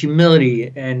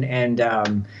 humility,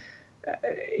 and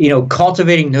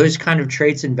cultivating those kind of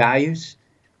traits and values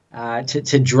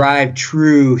to drive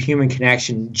true human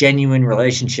connection, genuine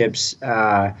relationships.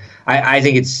 I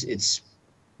think it's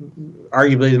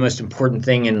arguably the most important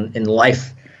thing in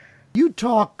life. You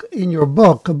talk in your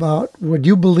book about what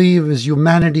you believe is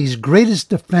humanity's greatest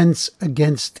defense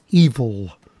against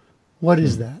evil. What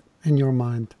is that in your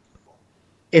mind?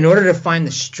 In order to find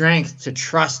the strength to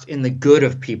trust in the good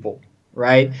of people,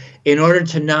 right? In order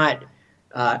to not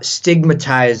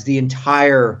stigmatize the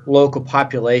entire local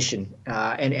population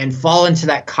and fall into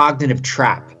that cognitive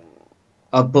trap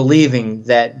of believing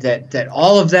that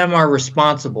all of them are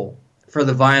responsible for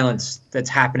the violence that's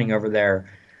happening over there.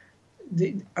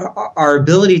 Our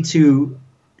ability to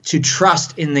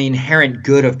trust in the inherent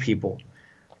good of people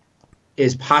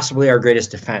is possibly our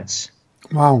greatest defense.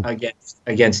 Wow.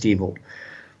 Against evil.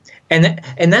 And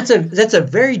that's a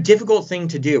very difficult thing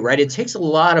to do, right? It takes a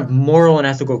lot of moral and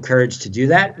ethical courage to do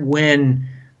that when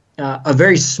a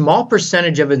very small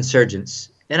percentage of insurgents,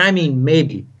 and I mean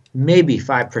maybe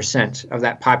 5% of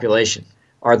that population,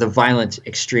 are the violent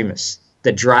extremists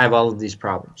that drive all of these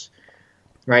problems,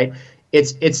 right?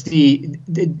 It's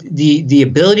the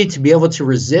ability to be able to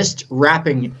resist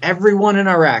wrapping everyone in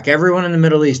Iraq, everyone in the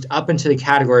Middle East up into the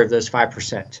category of those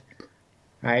 5%,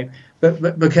 right?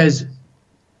 But because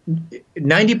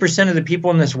 90% of the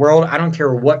people in this world, I don't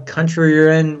care what country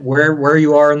you're in, where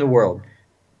you are in the world,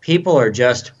 people are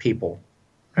just people,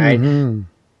 right? Mm-hmm.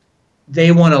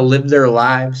 They want to live their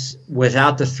lives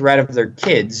without the threat of their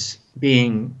kids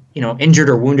being, injured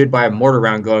or wounded by a mortar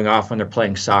round going off when they're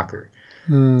playing soccer.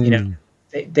 Mm.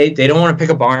 They don't want to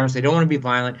pick up arms. They don't want to be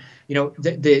violent.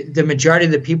 The majority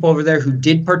of the people over there who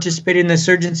did participate in the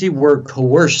insurgency were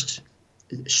coerced,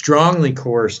 strongly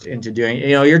coerced into doing it.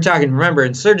 You're talking, remember,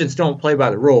 insurgents don't play by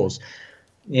the rules,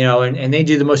 and they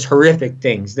do the most horrific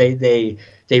things. They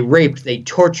rape, they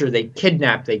torture, they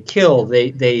kidnap, they kill,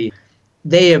 they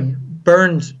have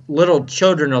burned little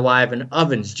children alive in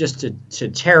ovens just to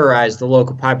terrorize the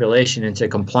local population into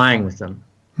complying with them,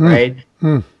 right?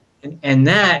 And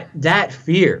that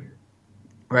fear,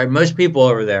 right? Most people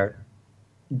over there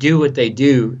do what they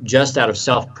do just out of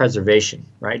self-preservation,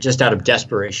 right? Just out of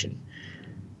desperation.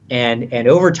 And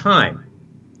over time,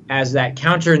 as that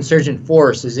counterinsurgent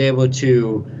force is able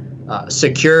to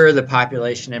secure the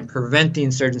population and prevent the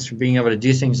insurgents from being able to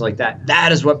do things like that,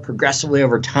 that is what progressively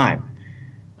over time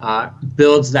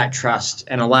builds that trust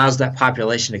and allows that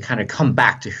population to kind of come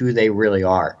back to who they really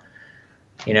are.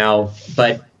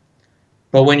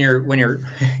 But when you're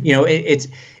it's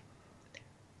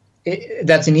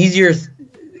it's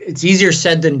easier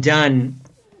said than done,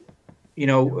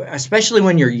 especially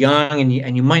when you're young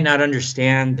and you might not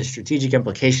understand the strategic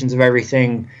implications of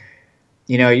everything.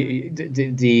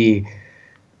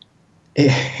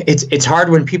 It's hard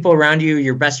when people around you,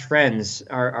 your best friends,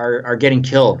 are getting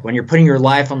killed, when you're putting your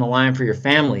life on the line for your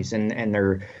families and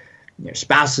their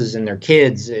spouses and their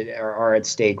kids are at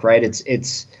stake, right?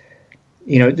 There's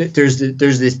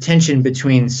this tension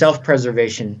between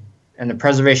self-preservation and the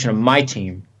preservation of my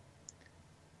team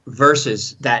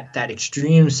versus that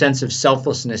extreme sense of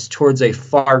selflessness towards a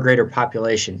far greater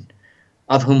population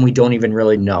of whom we don't even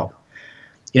really know.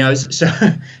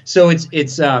 So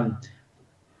it's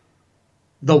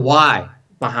the why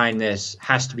behind this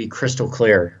has to be crystal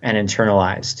clear and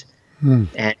internalized.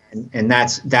 And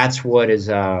that's what is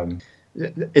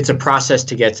it's a process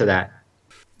to get to that.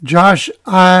 Josh,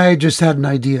 I just had an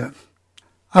idea.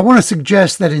 I want to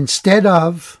suggest that instead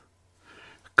of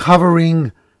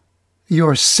covering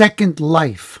your second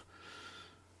life,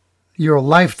 your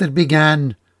life that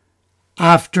began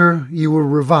after you were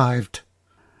revived,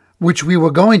 which we were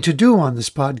going to do on this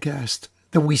podcast,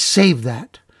 that we save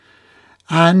that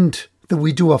and that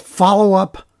we do a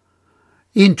follow-up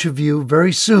interview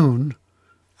very soon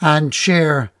and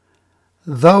share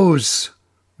those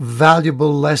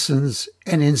valuable lessons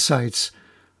and insights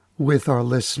with our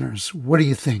listeners. What do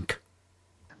you think?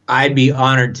 I'd be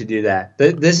honored to do that.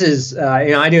 This is,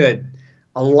 I do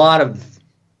a lot of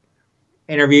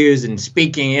interviews and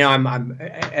speaking.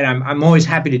 I'm always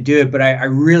happy to do it, but I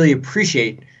really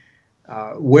appreciate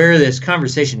where this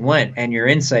conversation went and your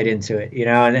insight into it.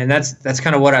 And that's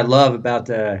kind of what I love about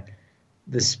the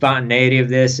spontaneity of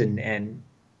this and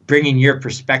bringing your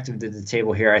perspective to the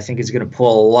table here. I think is going to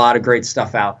pull a lot of great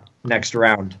stuff out next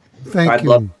round. Thank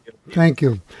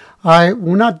you.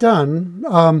 We're not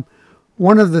done.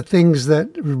 One of the things that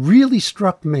really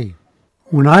struck me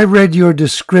when I read your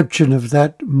description of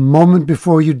that moment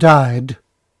before you died,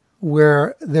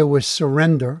 where there was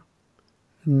surrender,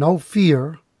 no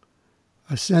fear,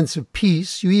 a sense of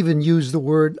peace. You even used the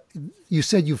word, you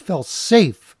said you felt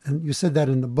safe, and you said that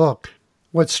in the book.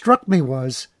 What struck me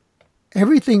was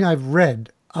everything I've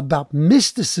read about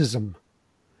mysticism.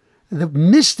 The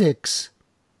mystics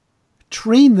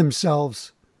train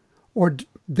themselves, or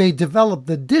they develop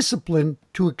the discipline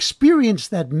to experience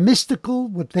that mystical,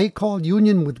 what they call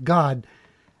union with God.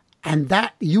 And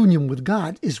that union with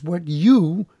God is what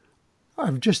you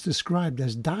have just described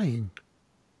as dying.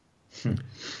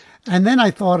 And then I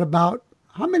thought about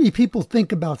how many people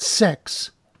think about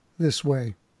sex this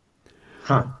way.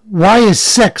 Why is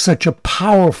sex such a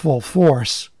powerful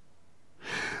force?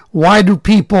 Why do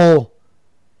people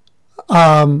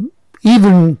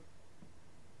even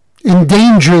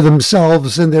endanger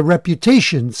themselves and their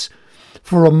reputations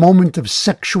for a moment of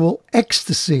sexual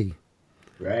ecstasy?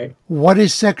 Right. What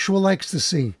is sexual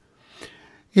ecstasy?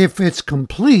 If it's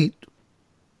complete,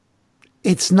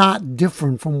 it's not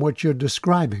different from what you're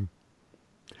describing.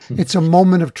 It's a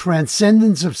moment of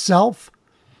transcendence of self,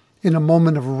 in a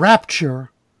moment of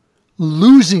rapture,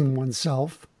 losing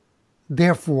oneself,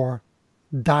 therefore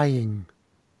dying.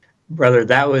 Brother,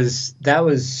 that was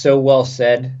so well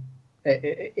said.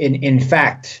 In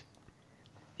fact,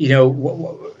 it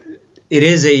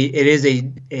is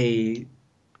a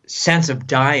sense of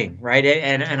dying, right?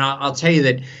 And I'll tell you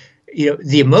that,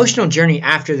 the emotional journey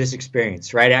after this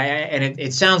experience, right?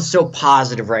 It sounds so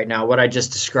positive right now, what I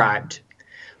just described,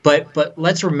 but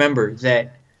let's remember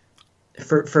that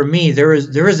for me, there is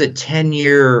a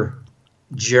 10-year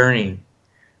journey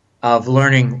of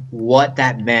learning what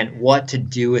that meant, what to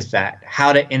do with that,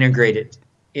 how to integrate it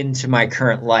into my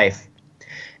current life.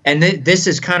 And this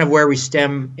is kind of where we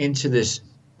stem into this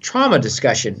trauma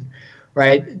discussion,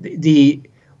 right?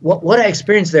 What I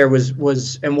experienced there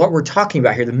was, and what we're talking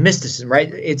about here, the mysticism,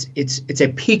 right? It's a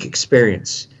peak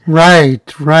experience.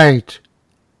 Right.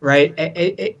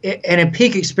 And a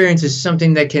peak experience is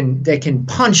something that can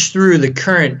punch through the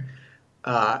current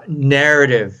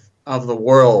narrative of the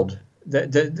world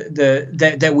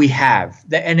that we have,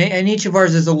 and each of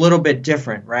ours is a little bit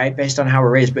different, right, based on how we're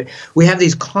raised. But we have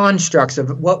these constructs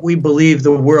of what we believe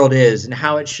the world is and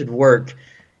how it should work.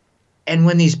 And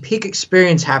when these peak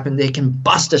experiences happen, they can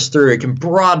bust us through. It can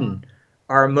broaden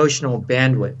our emotional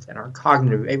bandwidth and our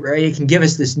cognitive. Right? It can give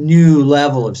us this new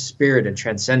level of spirit and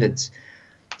transcendence.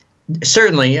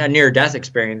 Certainly, a near-death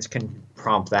experience can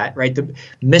prompt that, right? The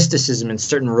mysticism and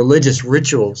certain religious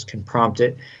rituals can prompt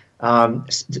it.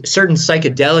 Certain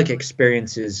psychedelic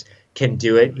experiences can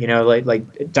do it, like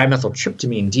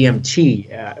dimethyltryptamine,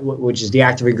 DMT, which is the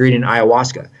active ingredient in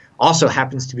ayahuasca, also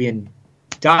happens to be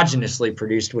endogenously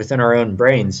produced within our own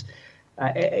brains.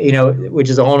 which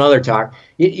is a whole other talk.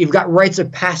 You've got rites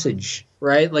of passage,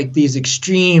 right? Like these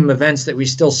extreme events that we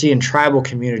still see in tribal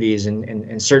communities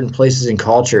and certain places in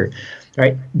culture,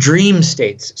 right? Dream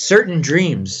states, certain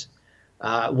dreams,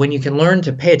 when you can learn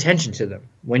to pay attention to them,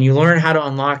 when you learn how to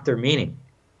unlock their meaning,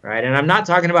 right? And I'm not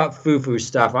talking about foo-foo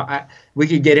stuff. We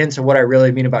could get into what I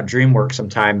really mean about dream work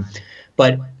sometime,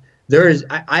 but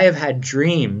I have had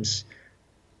dreams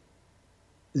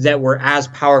that were as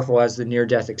powerful as the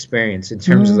near-death experience in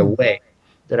terms of the way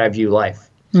that I view life.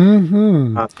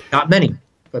 Mm-hmm. Not many,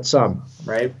 but some,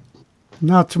 right?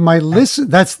 Now, to my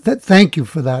thank you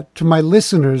for that. To my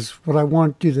listeners, what I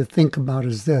want you to think about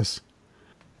is this.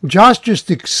 Josh just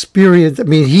experienced,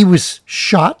 he was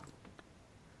shot.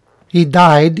 He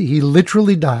died. He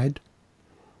literally died.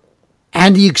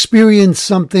 And he experienced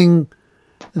something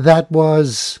that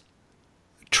was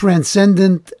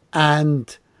transcendent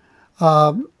and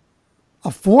a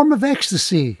form of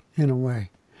ecstasy in a way.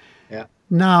 Yeah.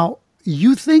 Now,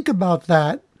 you think about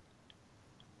that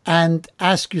and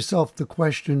ask yourself the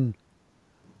question,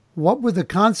 what were the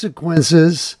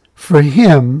consequences for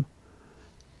him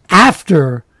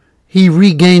after he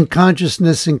regained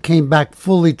consciousness and came back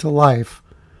fully to life?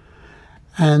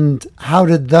 And how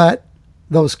did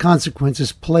those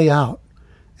consequences play out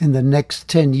in the next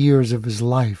 10 years of his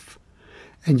life?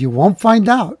 And you won't find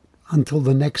out until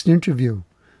the next interview.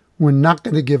 We're not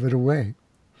going to give it away.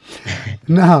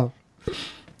 Now,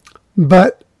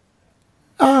 but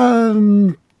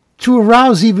to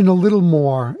arouse even a little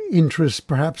more interest,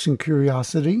 perhaps, and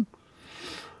curiosity,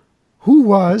 who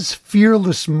was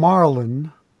Fearless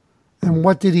Marlon, and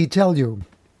what did he tell you?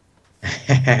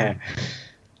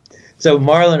 So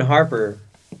Marlon Harper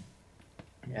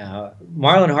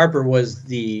was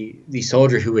the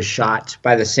soldier who was shot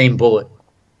by the same bullet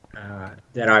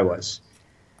that I was.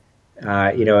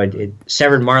 It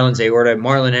severed Marlon's aorta.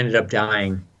 Marlon ended up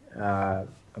dying,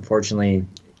 unfortunately.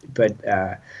 But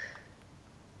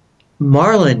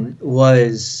Marlon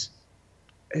was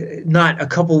not a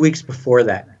couple weeks before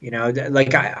that.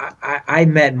 Like I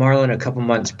met Marlon a couple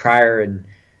months prior, and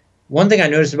one thing I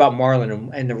noticed about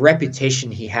Marlon and the reputation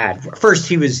he had. First,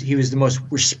 he was the most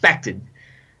respected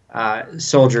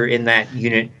soldier in that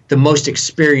unit, the most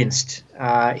experienced.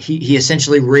 He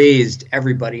essentially raised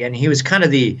everybody, and he was kind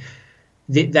of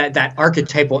that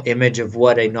archetypal image of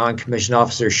what a non-commissioned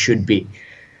officer should be.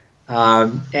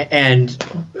 But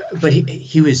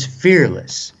he was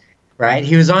fearless, right?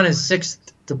 He was on his 6th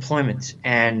deployment,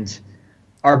 and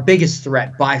our biggest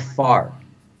threat by far,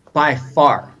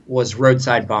 was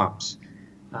roadside bombs.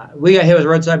 We got hit with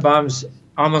roadside bombs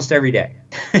almost every day,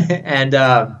 and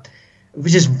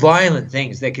just violent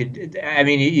things that could,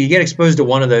 you get exposed to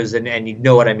one of those and you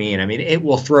know what I mean. It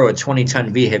will throw a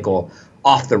 20-ton vehicle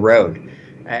off the road,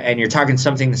 and you're talking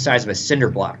something the size of a cinder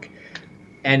block.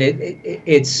 And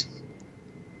it's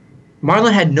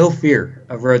Marlon had no fear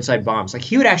of roadside bombs. Like,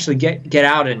 he would actually get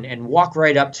out and walk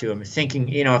right up to him, thinking,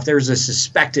 if there was a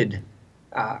suspected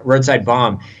roadside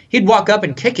bomb, he'd walk up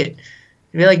and kick it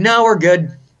and be like, "No, we're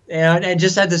good," and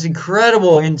just had this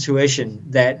incredible intuition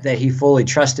that he fully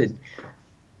trusted.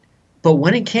 But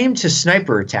when it came to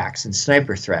sniper attacks and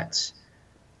sniper threats,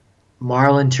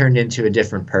 Marlon turned into a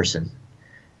different person,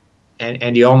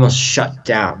 and he almost shut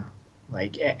down.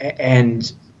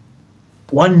 And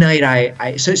one night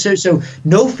so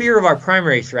no fear of our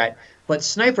primary threat, but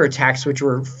sniper attacks, which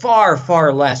were far,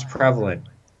 far less prevalent,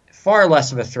 far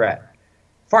less of a threat,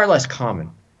 far less common.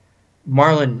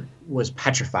 Marlon was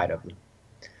petrified of them.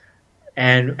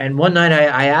 And one night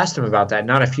I asked him about that,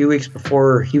 not a few weeks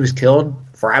before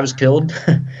I was killed.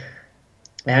 And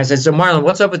I said, "So Marlon,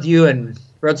 what's up with you and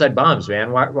roadside bombs,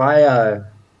 man? Why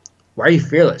are you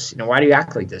fearless? Why do you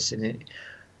act like this?" And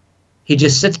he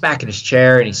just sits back in his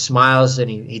chair and he smiles and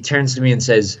he turns to me and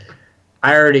says,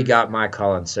 "I already got my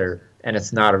call in, sir, and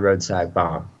it's not a roadside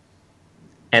bomb."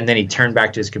 And then he turned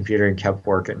back to his computer and kept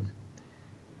working.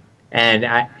 And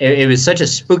it was such a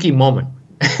spooky moment.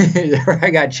 I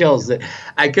got chills that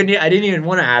I didn't even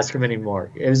want to ask him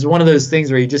anymore. It was one of those things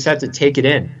where you just have to take it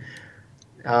in.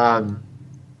 And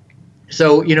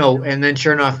then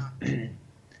sure enough,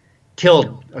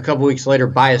 killed a couple weeks later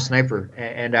by a sniper.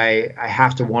 And I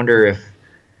have to wonder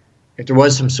if there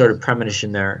was some sort of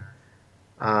premonition there.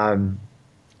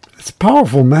 It's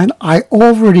powerful, man. I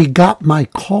already got my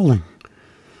calling.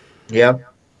 Yep.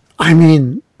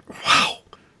 Wow.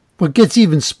 What gets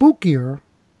even spookier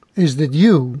is that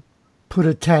you put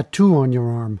a tattoo on your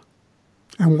arm.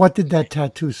 And what did that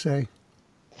tattoo say?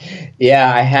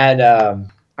 Yeah, I had,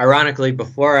 ironically,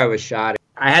 before I was shot,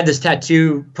 I had this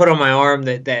tattoo put on my arm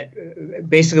that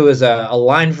basically was a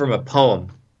line from a poem.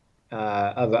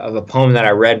 of a poem that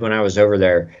I read when I was over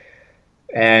there,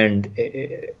 and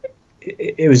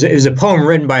it was a poem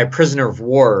written by a prisoner of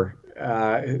war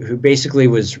who basically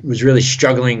was really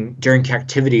struggling during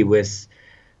captivity with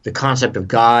the concept of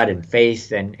God and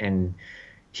faith, and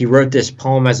he wrote this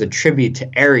poem as a tribute to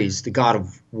Ares, the god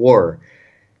of war.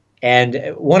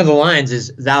 And one of the lines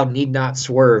is, "Thou need not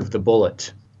swerve the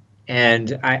bullet."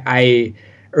 And I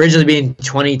originally being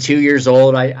 22 years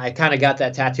old, I kind of got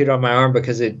that tattooed on my arm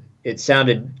because it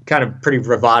sounded kind of pretty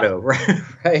bravado, right?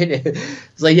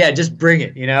 It's like, yeah, just bring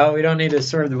it, we don't need to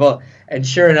swerve the bullet. And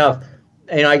sure enough,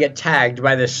 I get tagged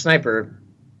by this sniper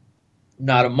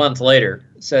not a month later.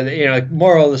 So,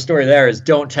 moral of the story there is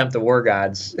don't tempt the war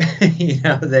gods.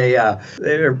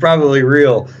 They're probably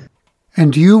real.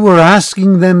 And you were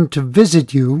asking them to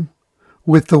visit you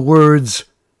with the words,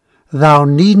 "Thou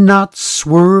need not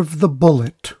swerve the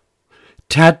bullet,"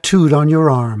 tattooed on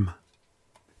your arm.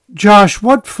 Josh,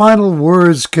 what final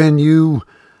words can you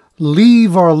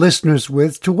leave our listeners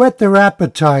with to whet their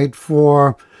appetite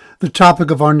for the topic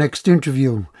of our next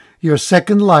interview, your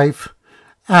second life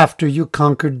after you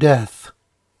conquered death?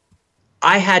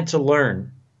 I had to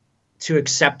learn to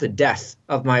accept the death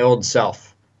of my old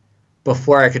self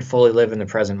before I could fully live in the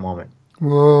present moment.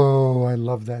 Whoa, I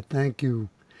love that. Thank you.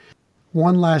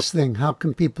 One last thing. How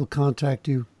can people contact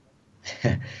you?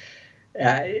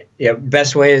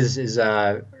 Best way is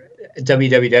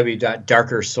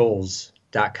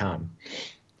www.darkersouls.com.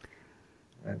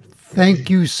 Thank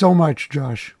you so much,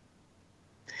 Josh.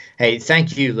 Hey,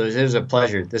 thank you, Liz. It was a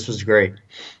pleasure. This was great.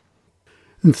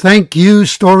 And thank you,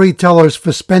 storytellers,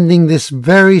 for spending this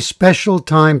very special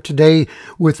time today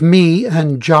with me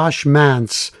and Josh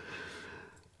Mance.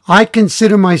 I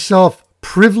consider myself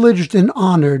privileged and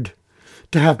honored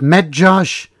to have met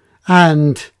Josh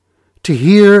and to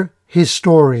hear his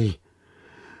story,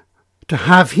 to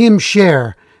have him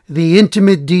share the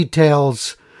intimate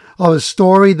details of a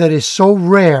story that is so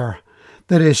rare,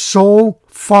 that is so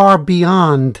far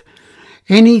beyond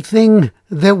anything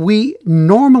that we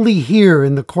normally hear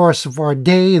in the course of our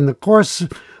day, in the course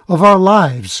of our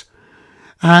lives,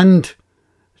 and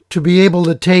to be able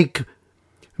to take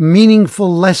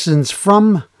meaningful lessons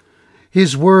from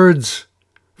his words,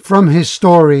 from his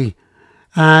story,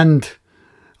 and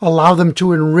allow them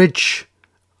to enrich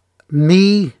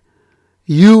me,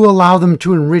 you allow them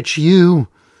to enrich you,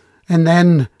 and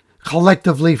then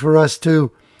collectively for us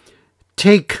to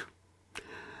take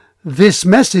this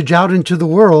message out into the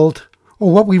world,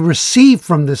 or what we receive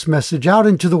from this message out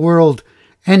into the world,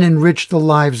 and enrich the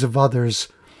lives of others.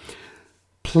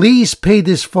 Please pay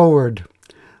this forward.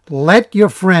 Let your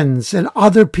friends and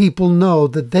other people know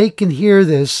that they can hear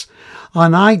this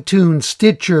on iTunes,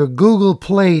 Stitcher, Google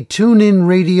Play, TuneIn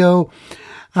Radio,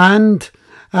 and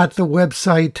at the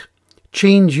website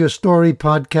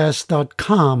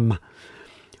changeyourstorypodcast.com.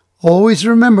 Always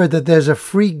remember that there's a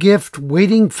free gift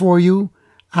waiting for you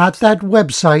at that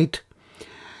website.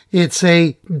 It's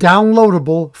a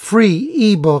downloadable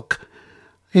free ebook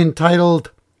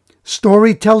entitled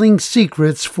Storytelling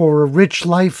Secrets for a Rich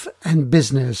Life and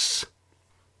Business.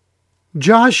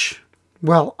 Josh,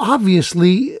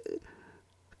 obviously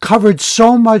covered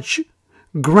so much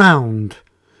ground,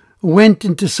 went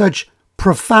into such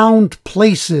profound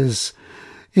places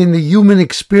in the human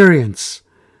experience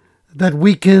that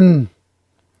we can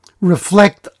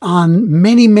reflect on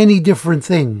many, many different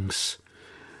things.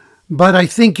 But I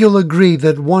think you'll agree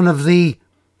that one of the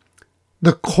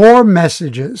core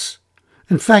messages,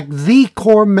 in fact, the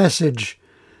core message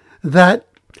that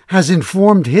has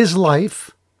informed his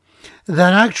life,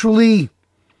 that actually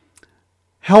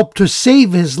helped to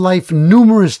save his life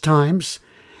numerous times,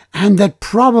 and that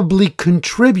probably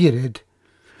contributed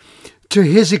to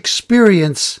his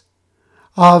experience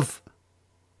of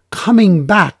coming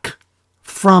back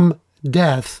from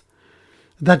death,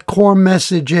 that core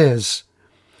message is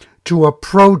to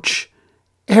approach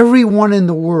everyone in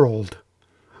the world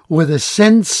with a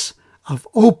sense of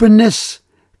openness,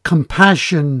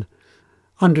 compassion,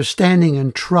 understanding,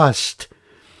 and trust,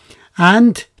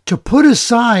 and to put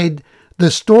aside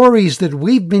the stories that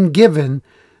we've been given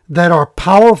that are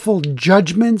powerful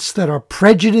judgments, that are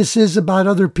prejudices about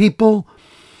other people,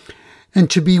 and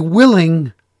to be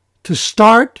willing to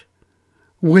start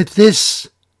with this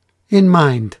in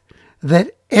mind,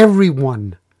 that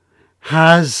everyone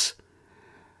has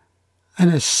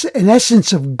an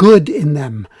essence of good in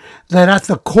them, that at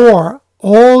the core,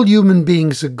 all human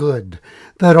beings are good,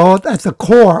 that at the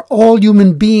core, all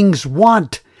human beings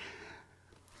want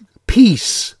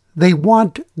peace. They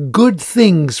want good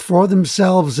things for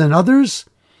themselves and others.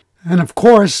 And of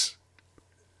course,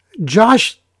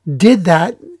 Josh did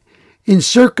that in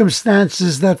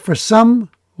circumstances that for some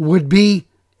would be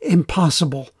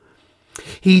impossible.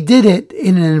 He did it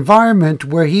in an environment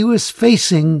where he was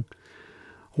facing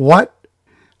what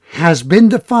has been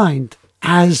defined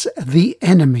as the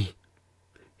enemy.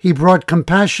 He brought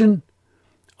compassion,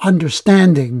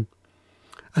 understanding,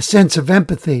 a sense of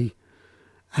empathy,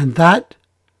 and that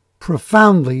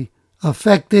profoundly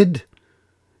affected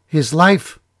his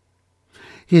life,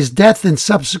 his death and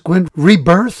subsequent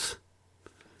rebirth,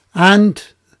 and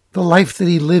the life that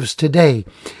he lives today.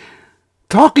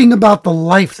 Talking about the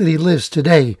life that he lives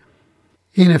today,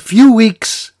 in a few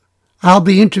weeks, I'll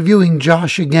be interviewing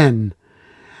Josh again,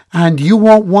 and you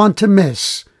won't want to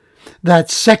miss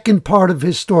that second part of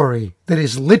his story that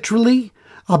is literally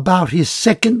about his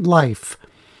second life.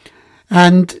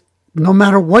 And no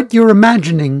matter what you're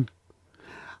imagining,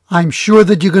 I'm sure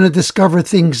that you're going to discover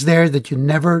things there that you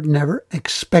never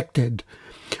expected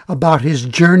about his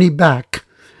journey back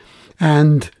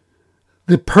and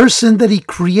the person that he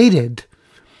created,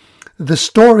 the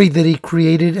story that he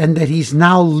created and that he's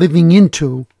now living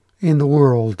into in the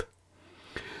world.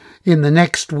 In the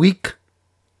next week,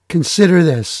 consider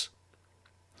this.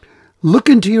 Look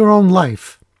into your own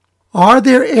life. Are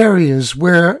there areas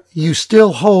where you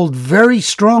still hold very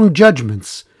strong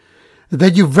judgments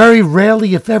that you very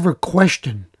rarely, if ever,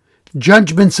 question?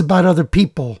 Judgments about other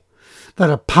people that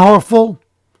are powerful,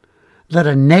 that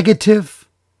are negative?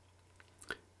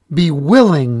 Be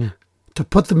willing to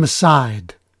put them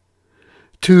aside,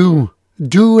 to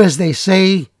do as they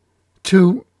say,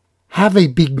 to have a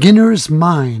beginner's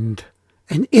mind,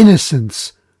 an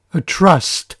innocence, a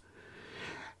trust.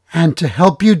 And to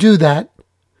help you do that,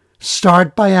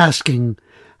 start by asking,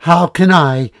 how can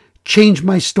I change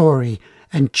my story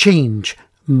and change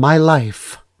my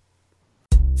life?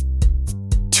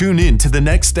 Tune in to the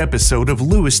next episode of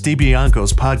Louis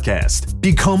DiBianco's podcast.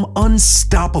 Become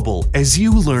unstoppable as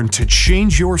you learn to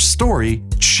change your story,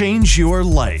 change your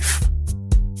life.